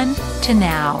day 1 to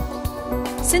now.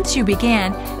 Since you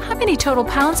began, how many total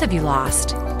pounds have you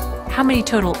lost? How many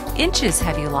total inches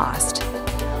have you lost?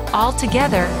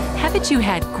 Altogether, haven't you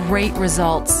had great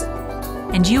results?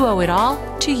 And you owe it all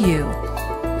to you.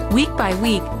 Week by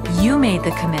week, you made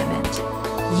the commitment.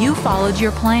 You followed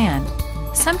your plan.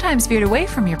 Sometimes veered away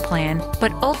from your plan,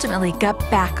 but ultimately got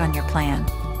back on your plan.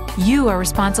 You are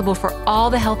responsible for all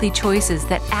the healthy choices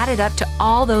that added up to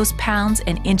all those pounds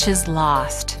and inches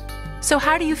lost. So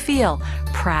how do you feel?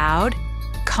 Proud?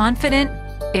 Confident?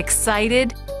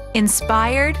 Excited?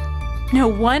 Inspired? No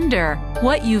wonder.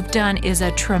 What you've done is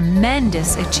a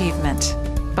tremendous achievement.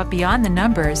 But beyond the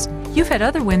numbers, you've had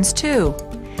other wins too.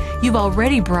 You've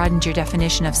already broadened your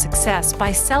definition of success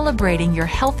by celebrating your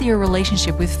healthier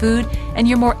relationship with food and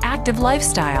your more active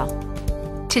lifestyle.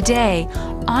 Today,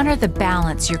 honor the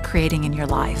balance you're creating in your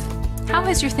life. How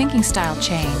has your thinking style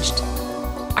changed?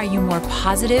 Are you more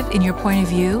positive in your point of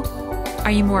view?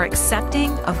 Are you more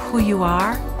accepting of who you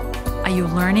are? Are you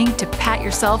learning to pat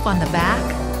yourself on the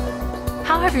back?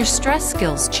 How have your stress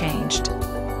skills changed?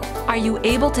 Are you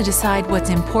able to decide what's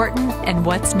important and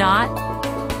what's not?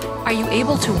 Are you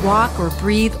able to walk or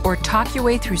breathe or talk your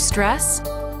way through stress?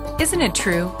 Isn't it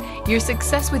true? Your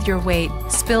success with your weight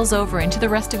spills over into the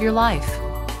rest of your life.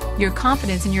 Your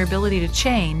confidence in your ability to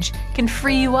change can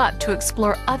free you up to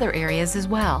explore other areas as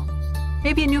well.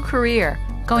 Maybe a new career,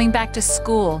 going back to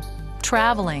school,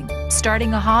 traveling,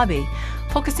 starting a hobby,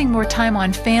 focusing more time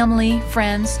on family,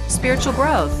 friends, spiritual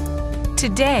growth.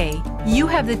 Today, you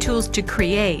have the tools to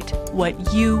create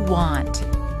what you want.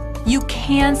 You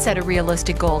can set a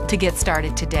realistic goal to get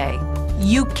started today.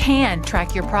 You can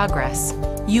track your progress.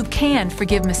 You can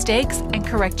forgive mistakes and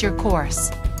correct your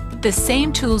course. The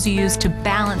same tools you use to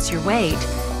balance your weight,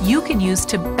 you can use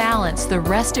to balance the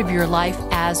rest of your life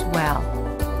as well.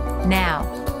 Now,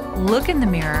 look in the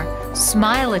mirror,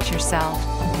 smile at yourself,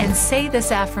 and say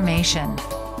this affirmation.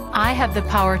 I have the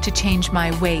power to change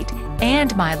my weight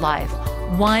and my life,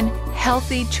 one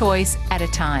healthy choice at a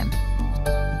time.